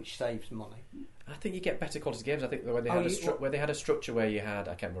playing, which saves money. I think you get better quality games. I think when they had a structure where you had,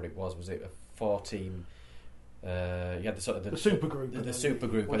 I can't remember what it was it a 4-team? You had the super group, the super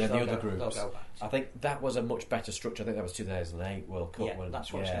group, and then the other groups. I think that was a much better structure. I think that was 2008 World Cup. Yeah,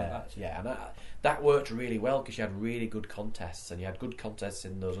 that's what it's about. Yeah, and that worked really well because you had really good contests, and you had good contests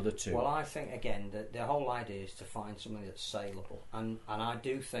in those other two. Well, I think again that the whole idea is to find something that's saleable, and I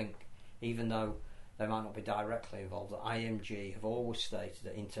do think, even though they might not be directly involved, that IMG have always stated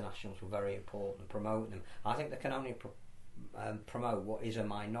that internationals were very important and promoting them. I think they can only promote what is a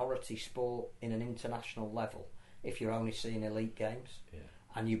minority sport in an international level if you're only seeing elite games,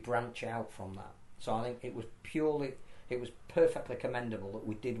 and you branch out from that. So I think it was perfectly commendable that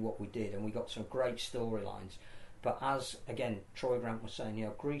we did what we did, and we got some great storylines. But as again Troy Grant was saying,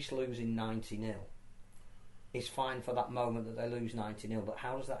 Greece losing 90-0 is fine for that moment that they lose 90-0, but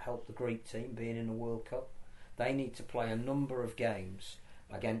how does that help the Greek team being in the World Cup? They need to play a number of games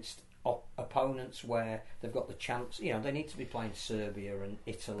against opponents where they've got the chance. They need to be playing Serbia and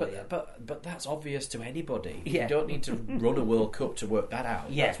Italy. But that's obvious to anybody. Yeah. You don't need to run a World Cup to work that out.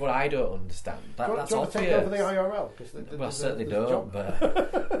 Yeah. That's what I don't understand. That's do you want obvious. to take over the IRL? Well, I certainly don't. But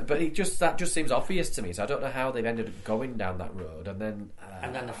that just seems obvious to me. So I don't know how they've ended up going down that road, and then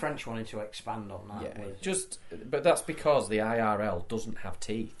the French wanted to expand on that. Yeah, but that's because the IRL doesn't have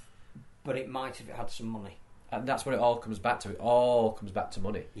teeth. But it might if it had some money. And that's what it all comes back to. It all comes back to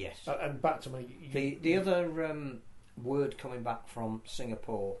money. Yes. And back to money. The other word coming back from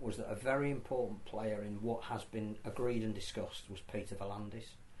Singapore was that a very important player in what has been agreed and discussed was Peter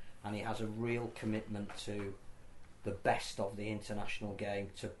V'landys, and he has a real commitment to the best of the international game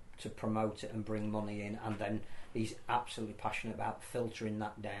to promote it and bring money in, and then he's absolutely passionate about filtering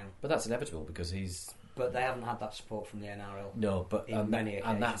that down. But that's inevitable because But they haven't had that support from the NRL. No, but many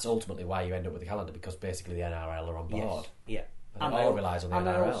occasions. And that's ultimately why you end up with the calendar, because basically the NRL are on board. Yes, yeah. And it all relies on the NRL. And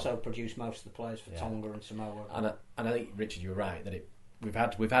they also produce most of the players for Tonga and Samoa. And I think, Richard, you're right that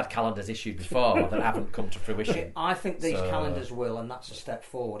we've had calendars issued before that haven't come to fruition. I think these calendars will, and that's a step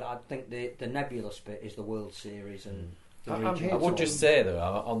forward. I think the nebulous bit is the World Series and. I would just say though,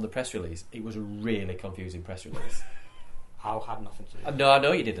 on the press release, it was a really confusing press release. I had nothing to do. No, I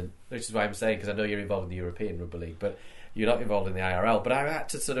know you didn't, which is why I'm saying, because I know you're involved in the European Rugby League, but you're not involved in the IRL. But I had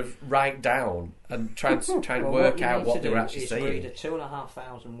to sort of write down and try and work out what they were actually saying. Read a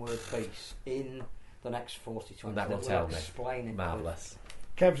 2,500 word piece in the next 40-20. And that will tell me. Explain it. Marvellous.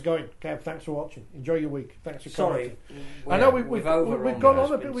 Kev's going. Kev, thanks for watching. Enjoy your week. Thanks for coming. I know we've gone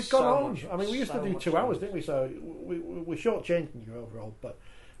on a bit. We've gone on. Much, I mean, we used to do 2 hours, didn't we? So we're shortchanging you overall. But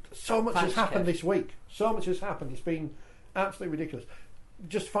so much has happened this week. So much has happened. It's been absolutely ridiculous.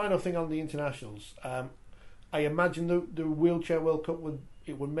 Just final thing on the internationals. I imagine the wheelchair World Cup would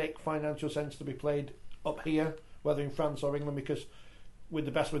make financial sense to be played up here, whether in France or England, because with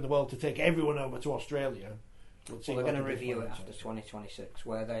the best in the world to take everyone over to Australia. Well, they're going to review it after 2026,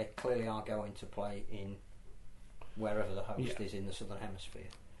 where they clearly are going to play in wherever the host is in the Southern Hemisphere,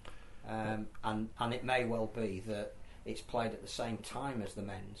 and it may well be that it's played at the same time as the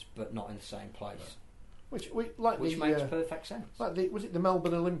men's, but not in the same place. Which makes perfect sense. Was it the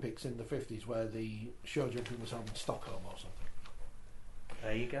Melbourne Olympics in the 50s where the show jumping was held in Stockholm or something?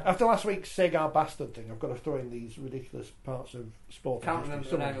 There you go. After last week's Segar Bastard thing, I've got to throw in these ridiculous parts of sport. Can't remember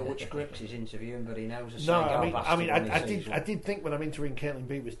the name of which grips he's interviewing, but he knows a No, Segar Bastard. I did think when I'm interviewing Caitlin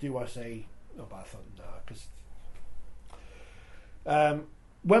Beavers, do I say? No, but I thought no, because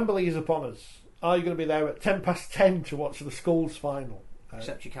Wembley is upon us. Are you going to be there at 10:10 to watch the schools final?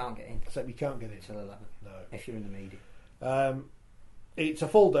 Except you can't get in. Except you can't get in till 11. No, if you're in the media. It's a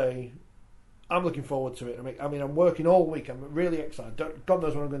full day. I'm looking forward to it. I mean, I'm working all week. I'm really excited. God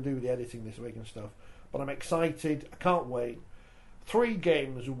knows what I'm going to do with the editing this week and stuff. But I'm excited. I can't wait. 3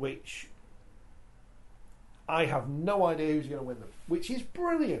 games which I have no idea who's going to win them, which is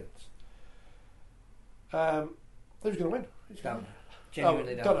brilliant. Who's going to win?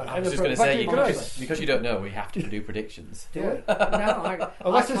 Genuinely don't know. I was just going to say, because you don't know, we have to do predictions. Do we? No,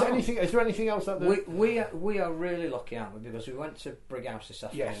 unless there's anything. Is there anything else that we are really lucky, aren't we? Because we went to Brighouse this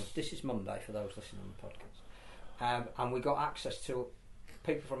afternoon. Yes. This is Monday for those listening on the podcast, and we got access to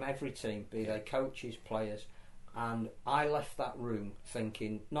people from every team, be they coaches, players, and I left that room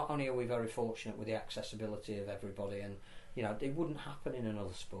thinking, not only are we very fortunate with the accessibility of everybody, and it wouldn't happen in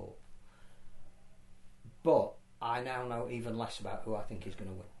another sport, but I now know even less about who I think is going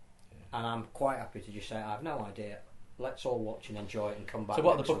to win. Yeah. And I'm quite happy to just say, I have no idea. Let's all watch and enjoy it and come back. So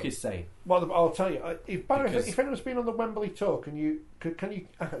what the bookies say? Well, I'll tell you. If anyone's been on the Wembley tour, can you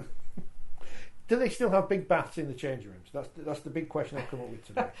do they still have big baths in the changing rooms? That's the big question I've come up with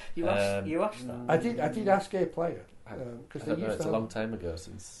today. You asked that? I did ask a player. Because it's a long time ago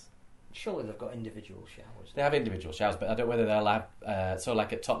since... Surely they've got individual showers. They have individual showers, but I don't know whether they'll have... so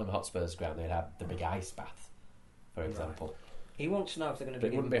like at Tottenham Hotspur's ground, they'd have the big ice bath, for example. Right. He wants to know if they're going to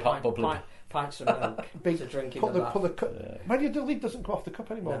be giving pints of milk to drink in the bath. Maybe the lid doesn't come off the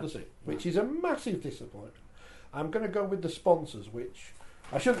cup anymore, does it? Which is a massive disappointment. I'm going to go with the sponsors, which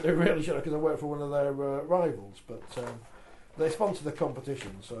I shouldn't do really, should I? Because I work for one of their rivals, but they sponsor the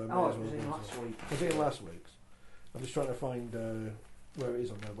competition. So it was in last week. Was it in last week's? I'm just trying to find where it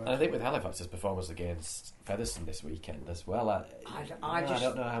is on their website. And I think with Halifax's performance against Featherstone this weekend as well, I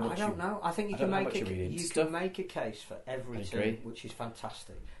don't know how much. I don't know. I think you can make a case for every team, which is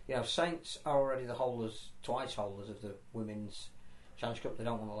fantastic. Saints are already twice holders of the Women's Challenge Cup. They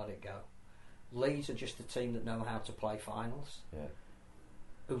don't want to let it go. Leeds are just a team that know how to play finals. Yeah.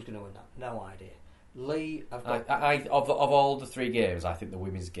 Who's going to win that? No idea. Lee have got... of all the 3 games, I think the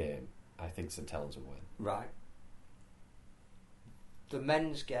women's game, I think St Helens will win. Right. the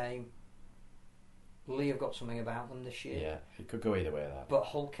men's game, Lee have got something about them this year. Yeah, it could go either way. That. But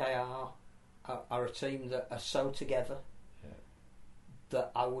Hull KR are a team that are so together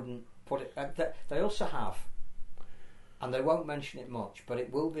that I wouldn't put it. They also have, and they won't mention it much, but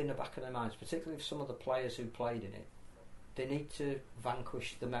it will be in the back of their minds, particularly if some of the players who played in it. They need to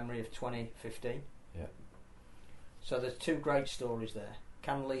vanquish the memory of 2015. Yeah. So there's two great stories there.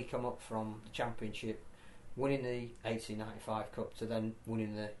 Can Lee come up from the Championship, winning the 1895 Cup, to then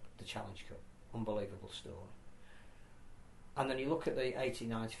winning the Challenge Cup? Unbelievable story. And then you look at the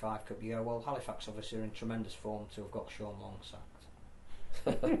 1895 Cup, you go, well, Halifax obviously are in tremendous form to have got Sean Long sacked.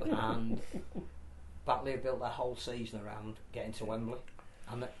 And Batley have built their whole season around getting to Wembley.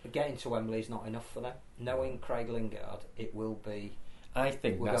 And getting to Wembley is not enough for them. Knowing Craig Lingard, it will be... I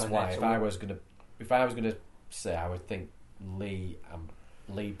think that's why, if I was going to say, I would think Lee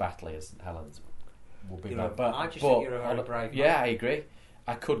Batley as St Helens would be right. But I just think you're a very brave man. Yeah, I agree.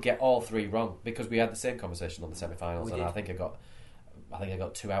 I could get all three wrong because we had the same conversation on the semi-finals, and I think I got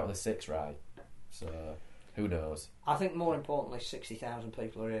 2 out of the 6 right. So who knows? I think more importantly, 60,000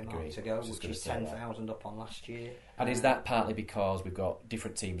 people are earmarked to go, which is 10,000 up on last year. And is that partly because we've got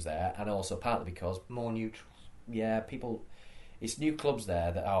different teams there, and also partly because more neutrals? Yeah, people. It's new clubs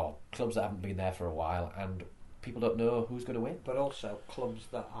there that are clubs that haven't been there for a while, and people don't know who's going to win. But also clubs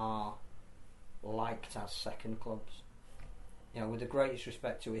that are liked as second clubs. You know, with the greatest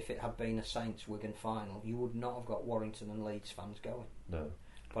respect to, if it had been a Saints-Wigan final, you would not have got Warrington and Leeds fans going. No.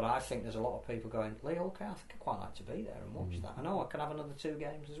 But I think there's a lot of people going, Lee, okay, I think I'd quite like to be there and watch that. I know I can have another 2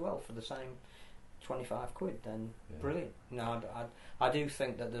 games as well for the same £25. Then brilliant. You know, I do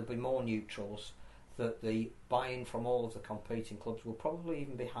think that there'll be more neutrals. That the buy-in from all of the competing clubs will probably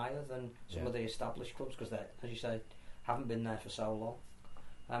even be higher than some of the established clubs, because they, as you say, haven't been there for so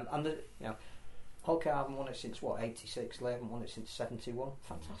long. And Hull KR haven't won it since 86. They haven't won it since 71.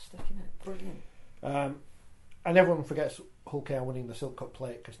 Fantastic, isn't it? Brilliant. And everyone forgets Hull KR winning the Silk Cup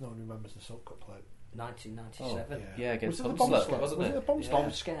plate because no one remembers the Silk Cup plate. 1997. Yeah, against Hunslet, wasn't it? Was it a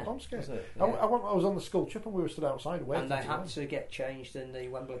bomb scare? Bomb scare. Was it? I was on the school trip and we were stood outside waiting. And they had to get changed in the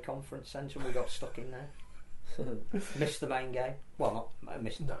Wembley Conference Centre, and we got stuck in there. Missed the main game. Well, not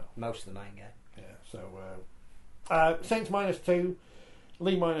missed most of the main game. Yeah. So Saints -2,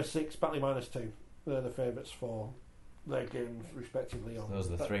 Lee -6, Batley -2. They're the favourites for their games respectively. Those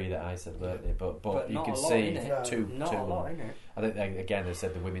are the 3 that I said, weren't they? But you not can a lot see in it. two. Not a lot in it. I think they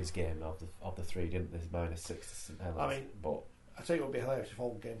said the women's game of the 3, didn't they? -6 to St Helens. I mean, but I think it would be hilarious if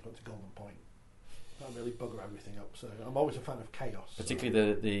all the games went to Golden Point. That really bugger everything up. So I'm always a fan of chaos.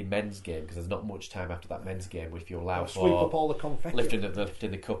 Particularly the men's game, because there's not much time after that men's game if you allow for sweep up all the confetti, lifting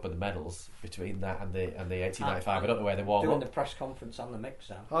the cup and the medals between that and the 1895. I don't know where they warm doing up. the press conference and the mix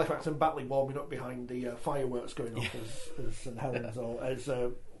down. Halifax and Batley warming up behind the fireworks going off as St Helens or as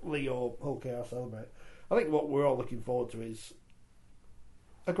Lee or Hull KR celebrate. I think what we're all looking forward to is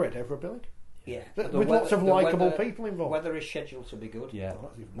a great day for a billing. Yeah, with lots of likeable people involved. Weather is scheduled to be good. Yeah,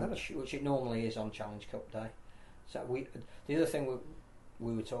 which it normally is on Challenge Cup day. So the other thing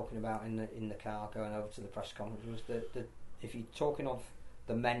we were talking about in the car going over to the press conference was that if you're talking of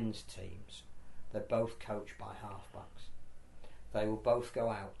the men's teams, they're both coached by halfbacks. They will both go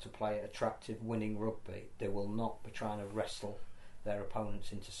out to play attractive, winning rugby. They will not be trying to wrestle their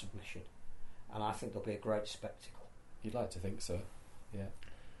opponents into submission, and I think there'll be a great spectacle. You'd like to think so, yeah.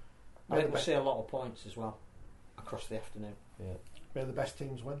 I think we'll see a lot of points as well across the afternoon. Yeah. May the best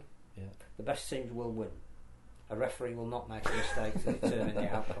teams win. Yeah. The best teams will win. A referee will not make a mistake to determine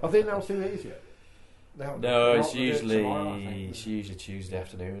the outcome. Have they announced who it is yet? No, it's usually Tuesday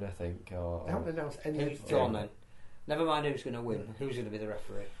afternoon, I think. They haven't announced any. Go on then. Never mind who's going to win. Who's going to be the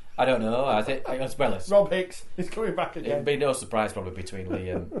referee? I don't know. I think as well as Rob Hicks is coming back again. It'd be no surprise probably between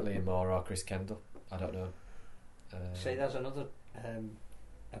Liam Moore or Chris Kendall. I don't know. See, there's another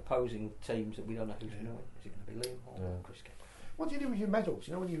opposing teams that we don't know who's going to win. Is it going to be Liam or Chris Kendall? What do you do with your medals?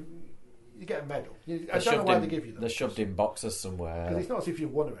 You know, when you get a medal, I don't know why they give you them. They're shoved in boxes somewhere. Because it's not as if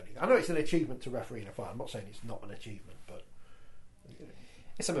you've won or anything. I know it's an achievement to referee in a fight. I'm not saying it's not an achievement, but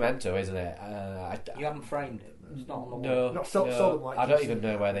it's a memento, isn't it? You haven't framed it. It's not on the wall. No, not sold them like I don't even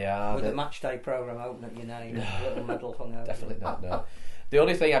know where they are. With the match day programme open at your name, a little medal hung over. Definitely not. No. The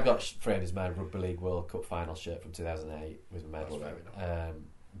only thing I've got framed is my Rugby League World Cup final shirt from 2008 with a medal.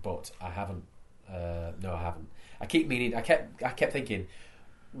 But I haven't. No, I haven't. I keep meaning. I kept thinking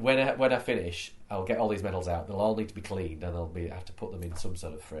when I finish, I'll get all these medals out. They'll all need to be cleaned, and I have to put them in some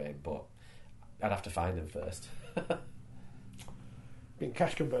sort of frame. But I'd have to find them first. Being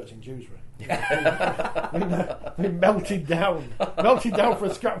cash converters in Dewsbury. Been melted down for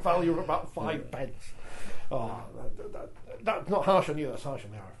a scrap value of about 5 pence. Oh, that's not harsh on you. That's harsh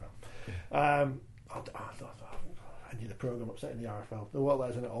on the RFL. I need a programme upsetting the RFL. The world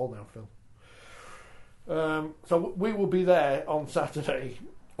isn't it all now, Phil. So we will be there on Saturday,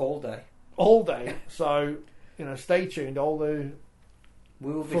 all day. So stay tuned. All the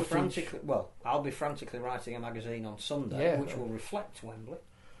we will be frantically. Well, I'll be frantically writing a magazine on Sunday, which will reflect Wembley.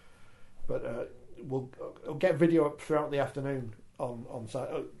 But we'll get video up throughout the afternoon on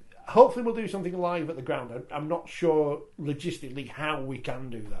Saturday. Hopefully, we'll do something live at the ground. I'm not sure logistically how we can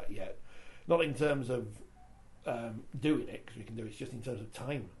do that yet. Not in terms of doing it, because we can do it. It's just in terms of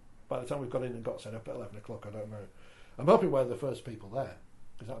time. By the time we've got in and got set up at 11 o'clock, I don't know. I'm hoping we're the first people there.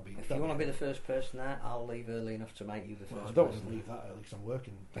 If you want to be the first person there, I'll leave early enough to make you the first. I don't want to leave that early because I'm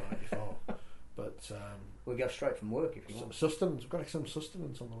working the night before. But we'll go straight from work if you want. Sustenance. We've got to get some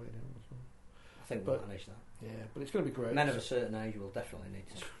sustenance on the way down as well. I think we'll manage that. Yeah, but it's going to be great. Men of a certain age will definitely need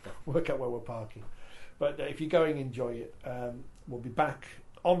to work out where we're parking. But if you're going, enjoy it. We'll be back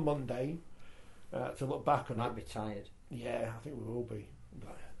on Monday to look back on it. Might be tired. Yeah, I think we will be.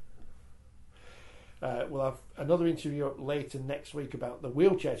 We'll have another interview up later next week about the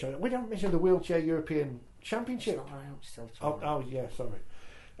wheelchair challenge. We don't mention the Wheelchair European Championship. It's not out still tomorrow. Oh yeah, sorry.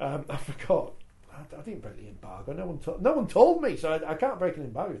 I forgot. I didn't break the embargo. No one told me, so I can't break an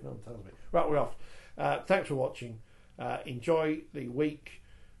embargo if no one tells me. Right, we're off. Thanks for watching. Enjoy the week.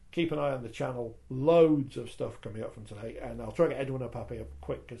 Keep an eye on the channel. Loads of stuff coming up from today, and I'll try to get Edwin up happy up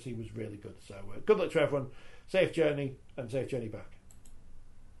quick because he was really good. So good luck to everyone. Safe journey and safe journey back.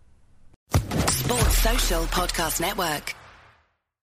 Sports Social Podcast Network.